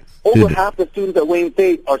 I mean, over half the students at Wayne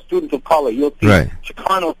State are students of color. You'll see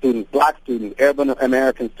Chicano students, black students, Arab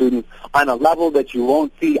American students on a level that you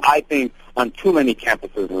won't see, I think, on too many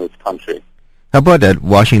campuses in this country. How about at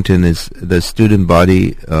Washington? Is the student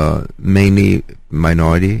body mainly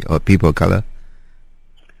minority or people of color?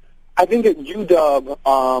 I think at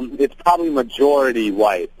UW, it's probably majority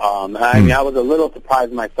white. I mean, I was a little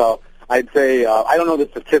surprised myself. I'd say, I don't know the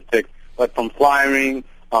statistics, but from flyering,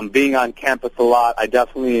 being on campus a lot,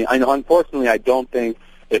 unfortunately, I don't think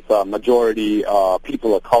it's a majority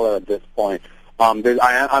people of color at this point. I'm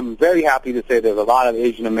very happy to say there's a lot of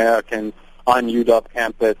Asian Americans on UW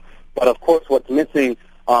campus, but of course what's missing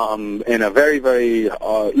in a very, very,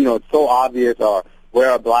 it's so obvious where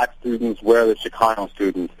are black students, where are the Chicano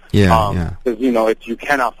students. Because, you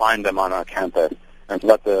cannot find them on our campus. And so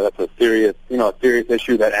that's a serious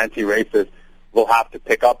issue that anti-racists will have to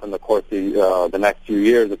pick up in the course of the next few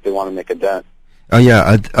years if they want to make a dent. Oh,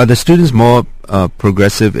 yeah. Are the students more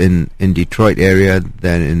progressive in Detroit area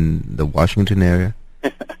than in the Washington area?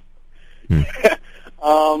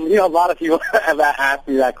 A lot of people have asked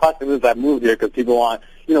me that question since I moved here because people want,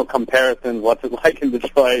 comparisons, what's it like in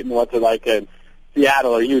Detroit and what's it like in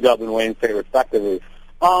Seattle or UW and Wayne State respectively.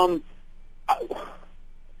 I'm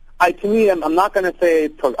not going to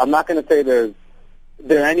say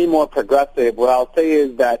they're any more progressive. What I'll say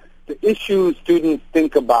is that the issues students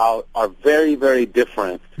think about are very, very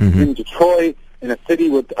different. In Detroit, in a city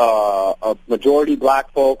with a majority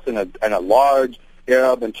black folks and a large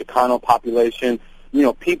Arab and Chicano population,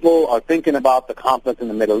 people are thinking about the conflict in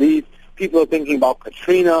the Middle East. People are thinking about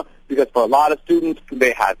Katrina because for a lot of students,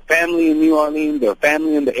 they had family in New Orleans, their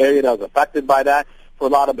family in the area that was affected by that. For a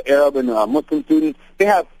lot of Arab and Muslim students, they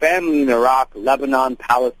have family in Iraq, Lebanon,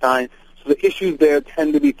 Palestine. So the issues there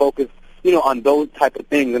tend to be focused, on those type of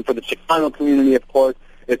things. And for the Chicano community, of course,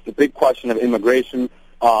 it's the big question of immigration,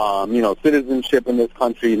 citizenship in this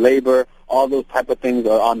country, labor, all those type of things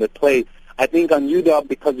are on the plate. I think on UW,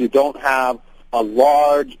 because you don't have a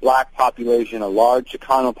large black population, a large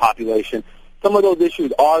Chicano population, some of those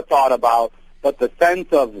issues are thought about, but the sense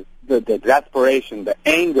of the desperation, the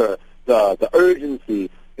anger, the urgency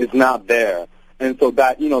is not there. And so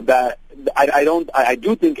I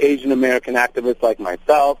do think Asian American activists like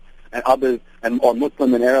myself and others, or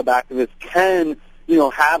Muslim and Arab activists can,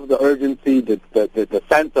 have the urgency, the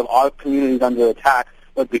sense of our communities under attack,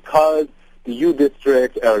 but because the U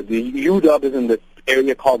District, or the UW is in this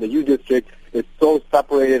area called the U District, is so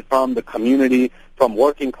separated from the community, from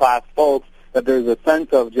working class folks, that there's a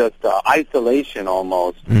sense of just isolation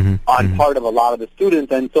almost on part of a lot of the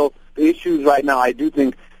students. And so the issues right now, I do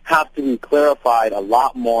think, have to be clarified a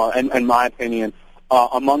lot more, and in my opinion,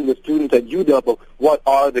 among the students at UW, what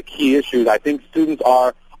are the key issues. I think students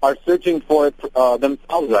are searching for it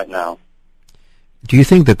themselves right now. Do you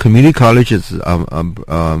think the community colleges are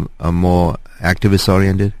more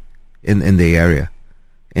activist-oriented in the area,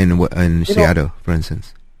 in Seattle, for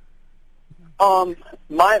instance?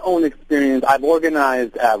 My own experience, I've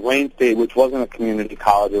organized at Wayne State, which wasn't a community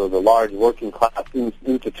college. It was a large working-class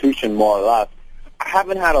institution, more or less. I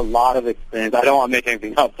haven't had a lot of experience. I don't want to make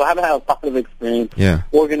anything up, so I haven't had a lot of experience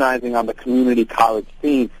organizing on the community college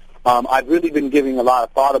scene. I've really been giving a lot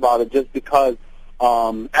of thought about it just because,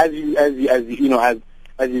 as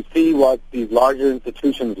as you see what these larger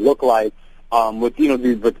institutions look like, with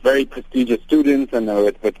with very prestigious students and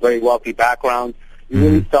with very wealthy backgrounds, you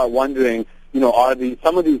really start wondering, are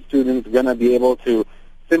some of these students going to be able to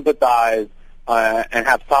sympathize and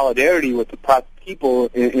have solidarity with the oppressed people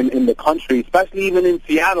in the country, especially even in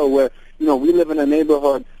Seattle, where we live in a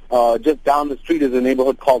neighborhood just down the street is a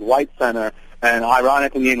neighborhood called White Center, and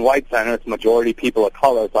ironically in White Center it's majority people of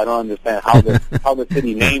color, so I don't understand how the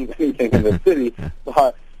city names anything in the city.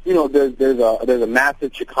 But there's a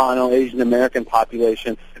massive Chicano, Asian American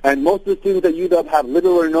population, and most of the students at UW have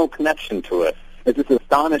little or no connection to it. It's just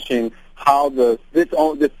astonishing how this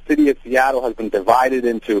city of Seattle has been divided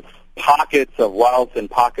into pockets of wealth and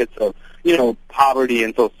pockets of poverty,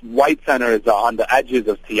 and so White Center is on the edges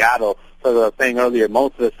of Seattle. So as I was saying earlier,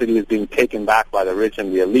 most of the city is being taken back by the rich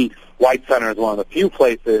and the elite. White Center is one of the few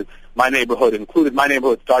places, my neighborhood included,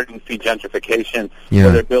 starting to see gentrification,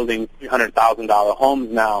 where they're building $300,000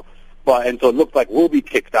 homes now. And so it looks like we'll be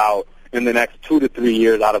kicked out in the next 2 to 3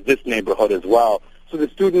 years out of this neighborhood as well. So the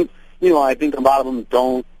students, I think a lot of them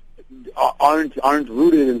aren't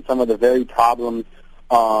rooted in some of the very problems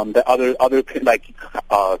that other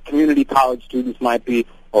community college students might be,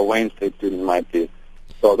 or Wayne State students might be.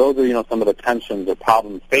 So those are, some of the tensions or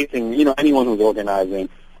problems facing, anyone who's organizing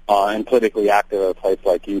and politically active at a place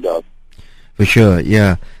like UW. For sure,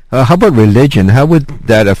 yeah. How about religion? How would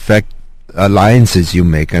that affect alliances you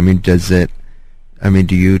make?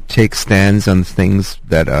 Do you take stands on things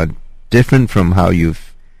that are different from how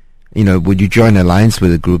would you join an alliance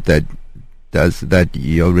with a group that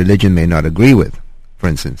your religion may not agree with, for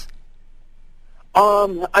instance?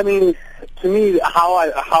 To me, how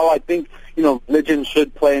I think, religion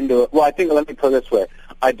should play into it. Well, let me put it this way.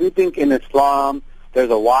 I do think in Islam there's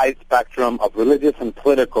a wide spectrum of religious and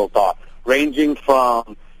political thought, ranging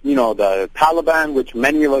from, the Taliban, which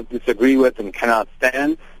many of us disagree with and cannot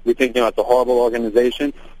stand. We think, it's a horrible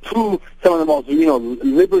organization, to some of the most,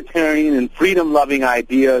 libertarian and freedom-loving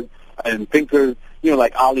ideas and thinkers,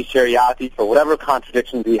 like Ali Shariati, for whatever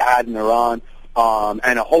contradictions he had in Iran,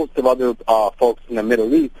 and a host of other folks in the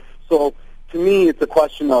Middle East. So to me, it's a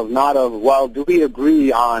question of do we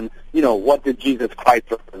agree on, what did Jesus Christ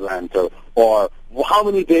represent, or how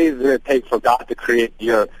many days did it take for God to create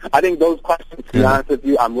the earth? I think those questions, to be honest with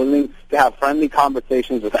you, I'm willing to have friendly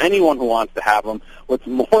conversations with anyone who wants to have them. What's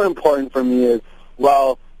more important for me is,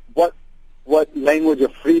 what language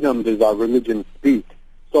of freedom does our religion speak?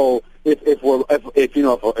 So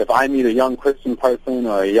if I meet a young Christian person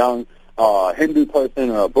or a young Hindu person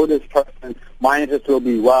or a Buddhist person, my interest will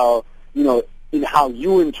be, in how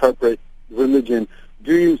you interpret religion.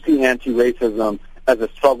 Do you see anti-racism as a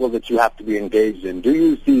struggle that you have to be engaged in? Do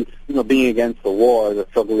you see, being against the war as a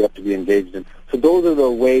struggle you have to be engaged in? So those are the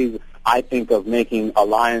ways I think of making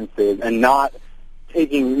alliances and not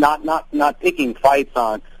taking fights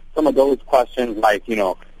on some of those questions like,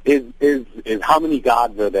 is how many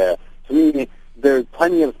gods are there? To me, there's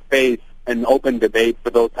plenty of space and open debate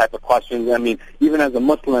for those type of questions. Even as a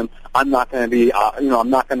Muslim, I'm not going to be, I'm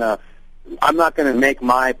not going to make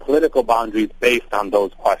my political boundaries based on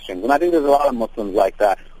those questions. And I think there's a lot of Muslims like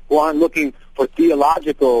that who aren't looking for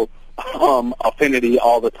theological affinity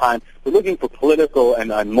all the time. They're looking for political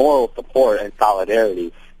and moral support and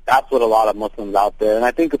solidarity. That's what a lot of Muslims out there, and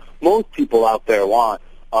I think most people out there want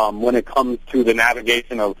when it comes to the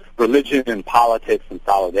navigation of religion and politics and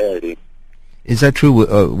solidarity. Is that true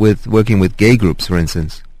with working with gay groups, for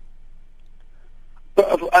instance?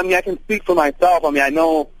 I can speak for myself. I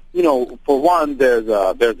know, for one, there's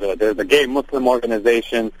a gay Muslim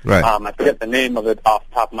organization. Right. I forget the name of it off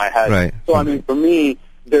the top of my head. Right. So, for me,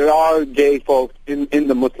 there are gay folks in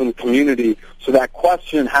the Muslim community, so that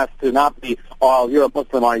question has to not be, oh, you're a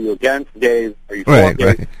Muslim, are you against gays, are you for gays?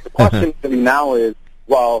 Right. The question to me now is,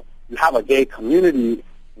 well, you have a gay community,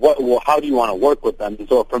 how do you want to work with them? And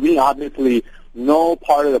so for me, obviously, no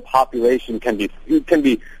part of the population can be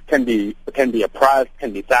oppressed,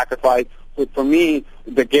 can be sacrificed. So for me,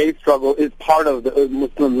 the gay struggle is part of the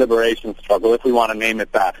Muslim liberation struggle, if we want to name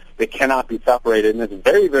it that. They cannot be separated, and it's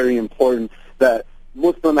very, very important that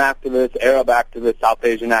Muslim activists, Arab activists, South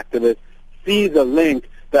Asian activists see the link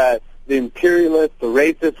that the imperialists, the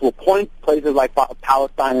racists will point to places like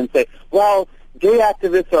Palestine and say, well, gay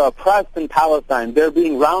activists are oppressed in Palestine. They're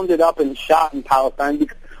being rounded up and shot in Palestine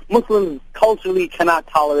because Muslims culturally cannot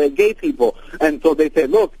tolerate gay people. And so they say,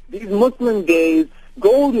 look, these Muslim gays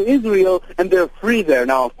go to Israel and they're free there.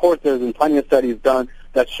 Now, of course, there's been plenty of studies done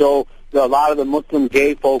that show that a lot of the Muslim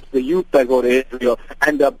gay folks, the youth that go to Israel,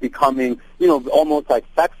 end up becoming, almost like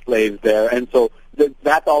sex slaves there. And so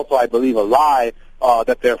that's also, I believe, a lie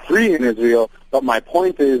that they're free in Israel. But my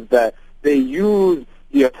point is that they use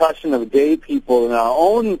the oppression of gay people in our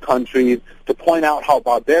own countries to point out how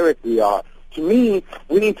barbaric we are. To me,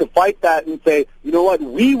 we need to fight that and say, you know what,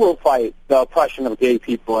 we will fight the oppression of gay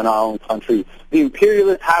people in our own country. The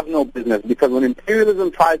imperialists have no business, because when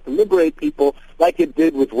imperialism tries to liberate people, like it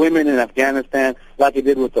did with women in Afghanistan, like it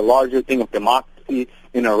did with the larger thing of democracy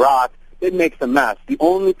in Iraq, it makes a mess. The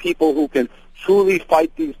only people who can truly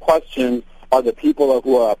fight these questions are the people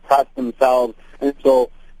who are oppressed themselves. And so,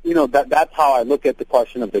 you know, that's how I look at the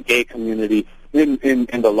question of the gay community in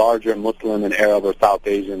the larger Muslim and Arab or South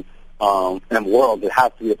Asian and world. It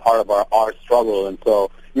has to be a part of our struggle. And so,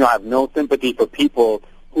 you know, I have no sympathy for people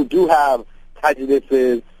who do have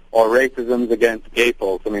prejudices or racisms against gay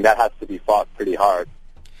folks. I mean, that has to be fought pretty hard.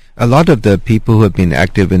 A lot of the people who have been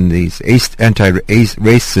active in these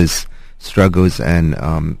anti-racist struggles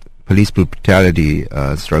and police brutality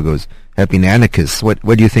struggles have been anarchists. What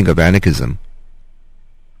do you think of anarchism?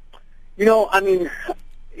 You know, I mean,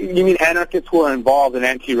 you mean anarchists who are involved in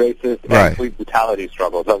anti-racist and police brutality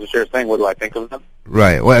struggles. That's what you're saying. What do I think of them?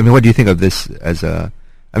 Right. Well, I mean, what do you think of this as a...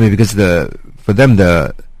 I mean, because for them,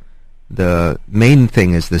 the main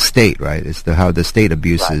thing is the state, right? It's how the state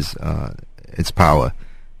abuses its power.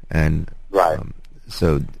 And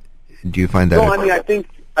so do you find that... No, I mean, I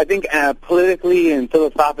think politically and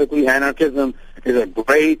philosophically, anarchism is a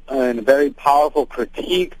great and very powerful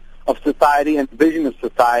critique of society and vision of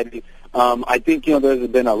society. I think, you know,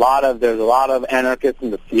 there's a lot of anarchists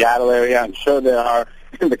in the Seattle area. I'm sure there are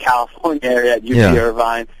in the California area at UC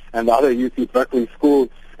Irvine and the other UC Berkeley schools.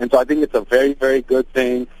 And so I think it's a very, very good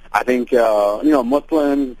thing. I think, you know,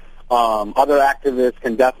 Muslims, other activists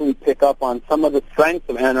can definitely pick up on some of the strengths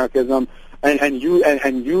of anarchism and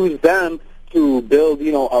use them to build,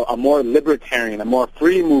 you know, a more libertarian, a more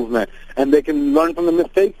free movement. And they can learn from the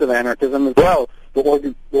mistakes of anarchism as well.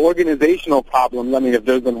 The organizational problem, I mean, if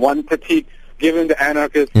there's been one critique given to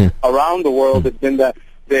anarchists around the world, it's been that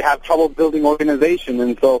they have trouble building organization.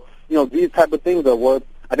 And so, you know, these type of things are worth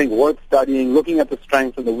studying, looking at the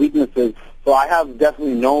strengths and the weaknesses. So I have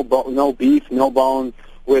definitely no beef, no bones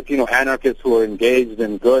with, you know, anarchists who are engaged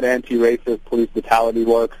in good anti-racist police brutality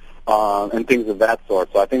work and things of that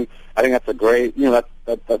sort. So I think that's a great, you know,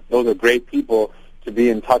 those are great people to be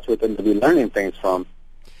in touch with and to be learning things from.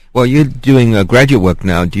 Well, you're doing graduate work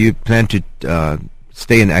now. Do you plan to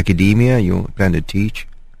stay in academia? You plan to teach?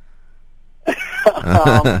 You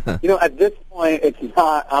know, at this point, it's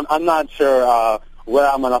not. I'm not sure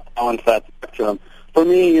where I'm going to fall into that spectrum. For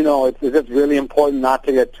me, you know, it's just really important not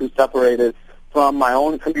to get too separated from my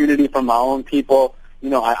own community, from my own people. You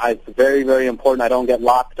know, it's very, very important I don't get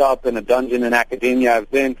locked up in a dungeon in academia.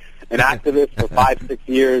 I've been an activist for 5-6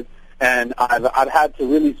 years, and I've had to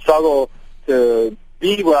really struggle to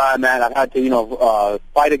be where I'm at. I've had to, you know,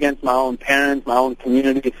 fight against my own parents, my own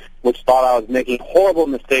community, which thought I was making horrible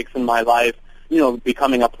mistakes in my life, you know,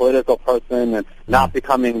 becoming a political person and not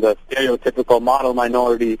becoming the stereotypical model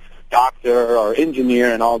minority doctor or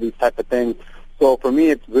engineer and all these type of things. So for me,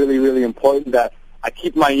 it's really, really important that I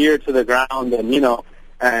keep my ear to the ground and, you know,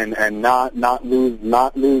 and not lose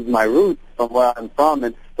my roots from where I'm from.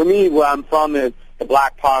 And for me, where I'm from is the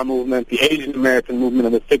Black Power movement, the Asian American movement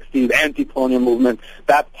of the 60s, anti-colonial movement.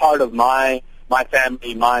 That's part of my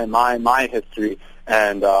family, my history.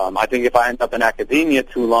 And I think if I end up in academia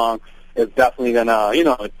too long, it's definitely gonna, you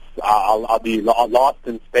know, I'll be lost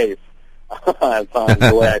in space. That's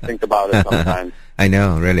the way I think about it sometimes. I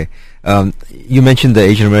know, really. You mentioned the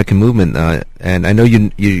Asian American movement, and I know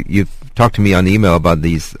you've talked to me on email about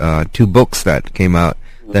these 2 books that came out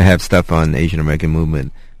that have stuff on Asian American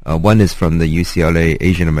movement. One is from the UCLA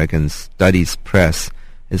Asian American Studies Press.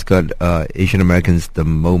 It's called Asian Americans, the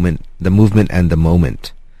Movement and the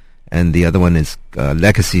Moment. And the other one is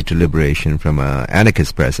Legacy to Liberation from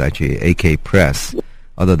Anarchist Press, actually, AK Press,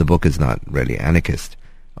 although the book is not really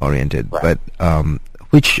anarchist-oriented. Right. But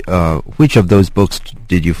which of those books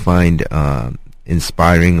did you find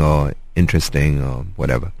inspiring or interesting or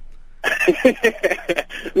whatever?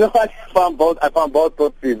 No, I found both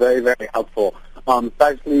books to be very, very helpful.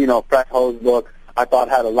 Especially, you know, Fred Ho's book, I thought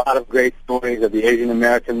had a lot of great stories of the Asian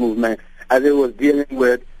American movement as it was dealing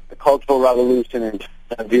with the Cultural Revolution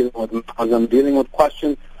and dealing with Maoism, dealing with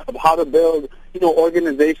questions of how to build, you know,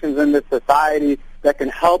 organizations in this society that can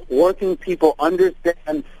help working people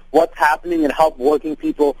understand what's happening and help working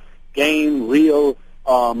people gain real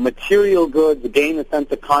material goods, gain a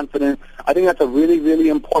sense of confidence. I think that's a really, really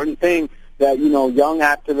important thing that, you know, young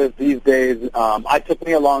activists these days, it took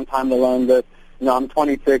me a long time to learn this. You know, I'm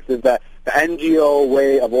 26, is that the NGO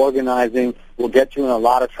way of organizing will get you in a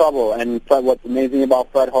lot of trouble. And what's amazing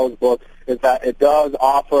about Fred Ho's book is that it does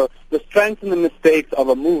offer the strengths and the mistakes of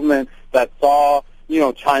a movement that saw,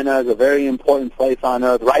 China is a very important place on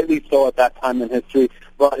earth, rightly so at that time in history,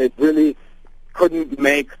 but it really couldn't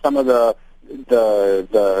make some of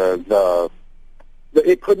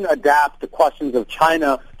it couldn't adapt the questions of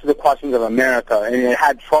China to the questions of America, and it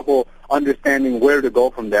had trouble understanding where to go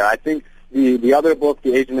from there. I think the other book,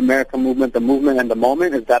 The Asian American Movement, The Movement and the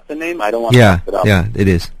Moment, is that the name? I don't want to mess it up. Yeah, it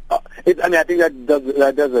is. I think that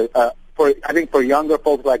does I think for younger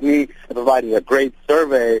folks like me, it provided a great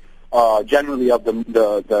survey generally of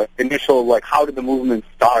the initial, like, how did the movement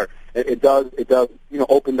start. It does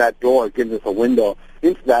open that door. It gives us a window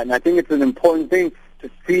into that, and I think it's an important thing to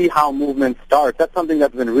see how movements start. That's something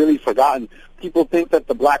that's been really forgotten. People think that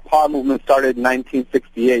the Black Power movement started in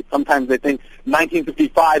 1968. Sometimes they think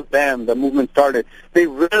 1955, bam, the movement started. They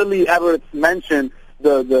rarely ever mention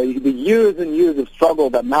the years and years of struggle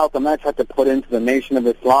that Malcolm X had to put into the Nation of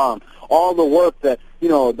Islam, all the work that,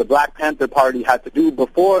 the Black Panther Party had to do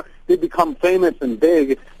before they become famous and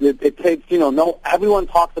big. It takes, everyone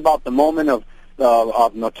talks about the moment of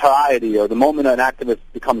notoriety or the moment an activist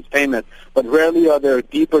becomes famous, but rarely are there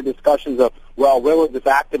deeper discussions of, well, where was this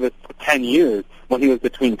activist for 10 years when he was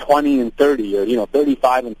between 20 and 30 or,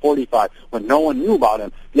 35 and 45 when no one knew about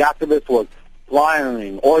him? The activist was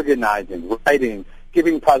flyering, organizing, writing,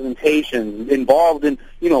 giving presentations, involved in,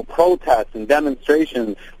 protests and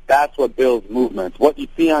demonstrations. That's what builds movements. What you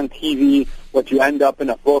see on TV, what you end up in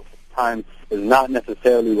a book sometimes is not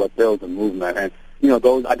necessarily what builds a movement. And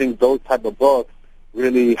I think those type of books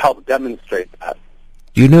really help demonstrate that.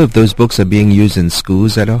 Do you know if those books are being used in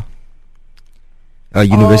schools at all?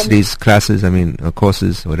 Universities, classes,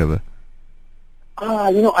 courses, whatever?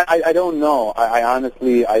 I don't know. I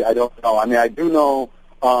honestly don't know. I do know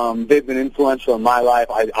they've been influential in my life.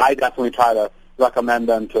 I definitely try to recommend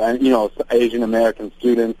them to, Asian American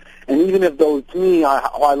students. And even if those, to me,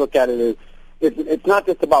 how I look at it is, it's not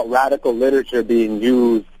just about radical literature being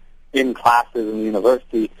used in classes in the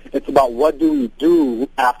university. It's about what do we do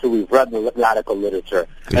after we've read the radical literature.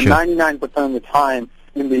 And 99% of the time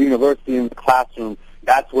in the university, in the classroom,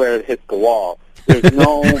 that's where it hits the wall. There's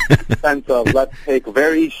no sense of let's take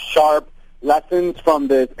very sharp lessons from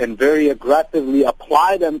this and very aggressively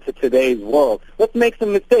apply them to today's world. Let's make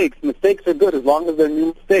some mistakes. Mistakes are good as long as they're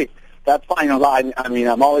new mistakes. That's fine.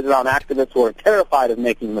 I'm always around activists who are terrified of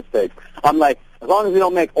making mistakes. I'm like, as long as we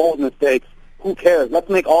don't make old mistakes, who cares? Let's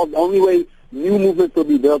make the only way new movements will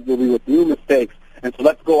be built will be with new mistakes. And so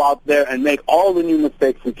let's go out there and make all the new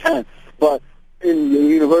mistakes we can. But in the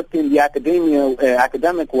university, in the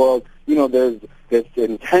academic world, there's this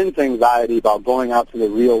intense anxiety about going out to the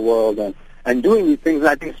real world and doing these things. And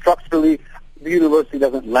I think structurally, the university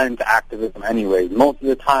doesn't lend to activism anyways. Most of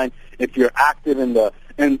the time, if you're active in the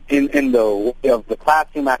way of the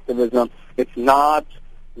classroom activism, it's not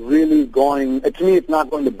really going, to me, it's not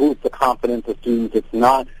going to boost the confidence of students. It's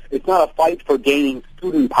not a fight for gaining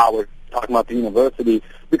student power, talking about the university,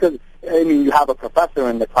 because, you have a professor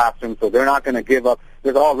in the classroom, so they're not going to give up.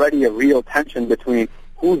 There's already a real tension between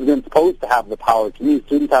who's been supposed to have the power. To me,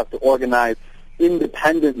 students have to organize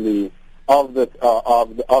independently of the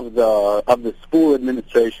school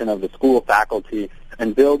administration, of the school faculty,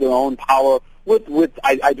 and build their own power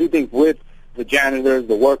I do think with the janitors,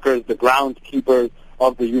 the workers, the groundskeepers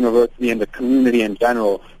of the university and the community in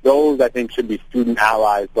general. Those, I think, should be student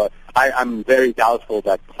allies, but I'm very doubtful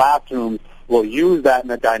that classrooms will use that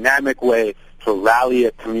in a dynamic way to rally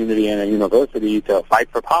a community and a university to fight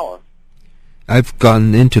for power. I've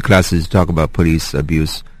gone into classes to talk about police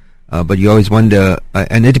abuse, but you always wonder,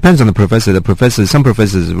 and it depends on the professor. Some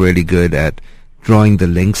professors are really good at drawing the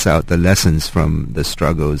links out, the lessons from the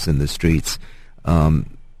struggles in the streets.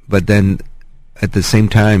 But then at the same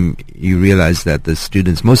time, you realize that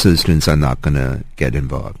most of the students are not going to get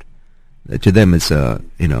involved. To them, it's a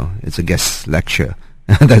guest lecture.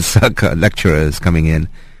 That's a lecturer is coming in,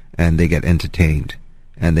 and they get entertained,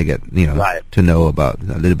 and they get, right. to know about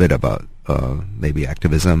a little bit about maybe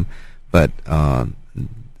activism. But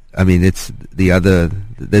it's the other.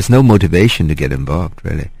 There's no motivation to get involved,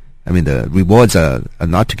 really. The rewards are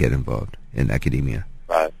not to get involved in academia.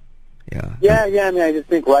 Right. Yeah. I just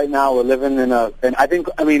think right now we're living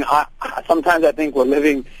sometimes I think we're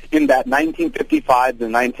living in that 1955 to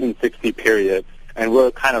 1960 period, and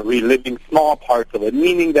we're kind of reliving small parts of it,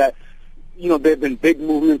 meaning that, there have been big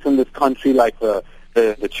movements in this country like the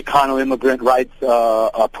Chicano immigrant rights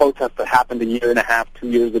protest that happened a year and a half, 2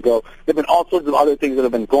 years ago. There have been all sorts of other things that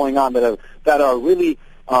have been going on that are really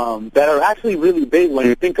that are actually really big when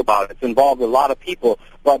you think about it. It's involved a lot of people,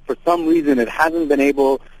 but for some reason it hasn't been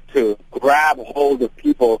able to grab hold of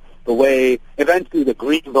people the way eventually the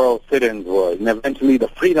Greensboro sit-ins would, and eventually the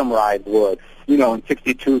Freedom Rides would, in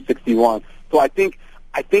 62, 61. So I think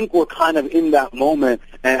we're kind of in that moment,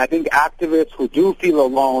 and I think activists who do feel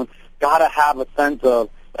alone gotta have a sense of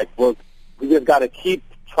like we just gotta keep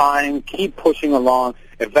trying, keep pushing along.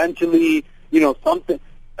 Eventually,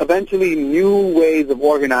 Eventually, new ways of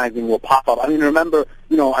organizing will pop up. I mean, remember,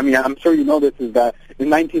 I'm sure you know this, is that in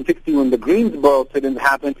 1960 when the Greensboro sit-ins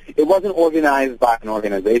happened, it wasn't organized by an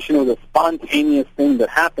organization. It was a spontaneous thing that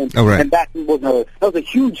happened. Oh, right. And that was a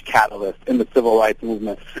huge catalyst in the civil rights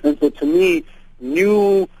movement. And so to me,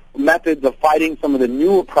 new methods of fighting some of the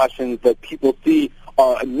new oppressions that people see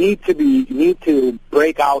need to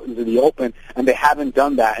break out into the open, and they haven't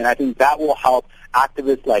done that. And I think that will help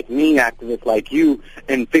activists like me, activists like you,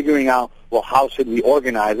 in figuring out, well, how should we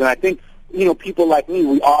organize? And I think, people like me,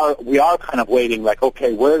 we are kind of waiting, like,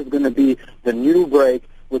 okay, where's going to be the new break,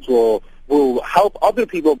 which will help other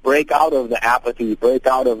people break out of the apathy, break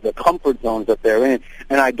out of the comfort zones that they're in.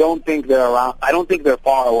 And I don't think they're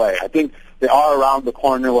far away. I think they are around the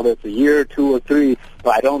corner, whether it's a year, 2 or 3,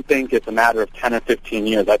 but I don't think it's a matter of 10 or 15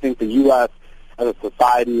 years. I think the U.S. as a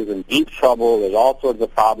society is in deep trouble. There's all sorts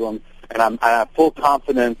of problems. And I have full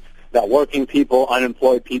confidence that working people,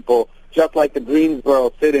 unemployed people, just like the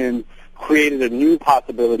Greensboro sit-ins, created a new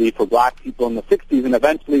possibility for black people in the 60s, and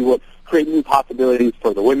eventually will create new possibilities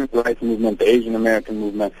for the women's rights movement, the Asian American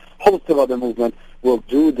movement, host of other movements will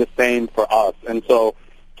do the same for us. And so,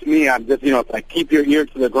 to me, I'm just, it's like keep your ear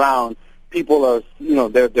to the ground. People are,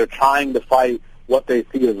 they're trying to fight what they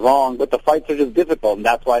see as wrong, but the fights are just difficult, and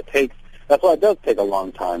that's why it does take a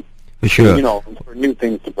long time. For sure. For new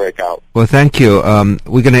things to break out. Well, thank you.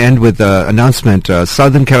 We're going to end with an announcement.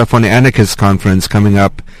 Southern California Anarchist Conference coming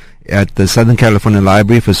up at the Southern California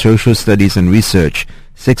Library for Social Studies and Research,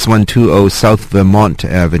 6120 South Vermont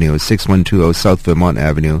Avenue, 6120 South Vermont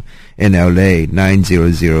Avenue in LA,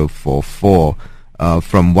 90044,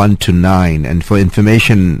 from 1 to 9. And for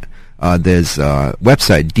information, there's a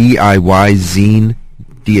website, DIYzine,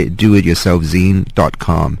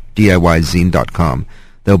 doityourselfzine.com, DIYzine.com.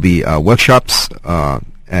 There'll be workshops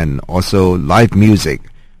and also live music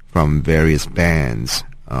from various bands,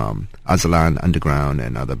 Azalan, Underground,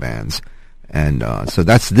 and other bands. And so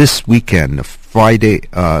that's this weekend, it's Friday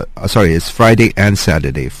and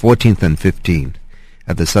Saturday, 14th and 15th,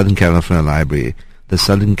 at the Southern California Library, the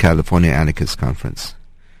Southern California Anarchist Conference.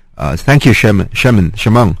 Thank you, Shimon,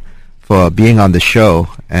 for being on the show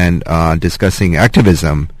and discussing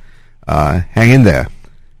activism. Hang in there.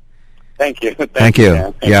 Thank you. Thank you.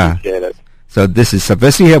 Man. Yeah. Appreciate it. So this is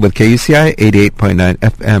Subversive here with KUCI 88.9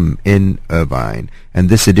 FM in Irvine. And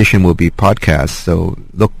this edition will be podcast. So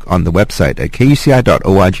look on the website at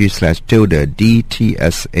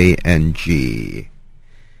kuci.org/DTSANG.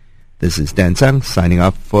 This is Dan Zhang signing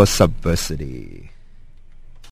off for Subversity.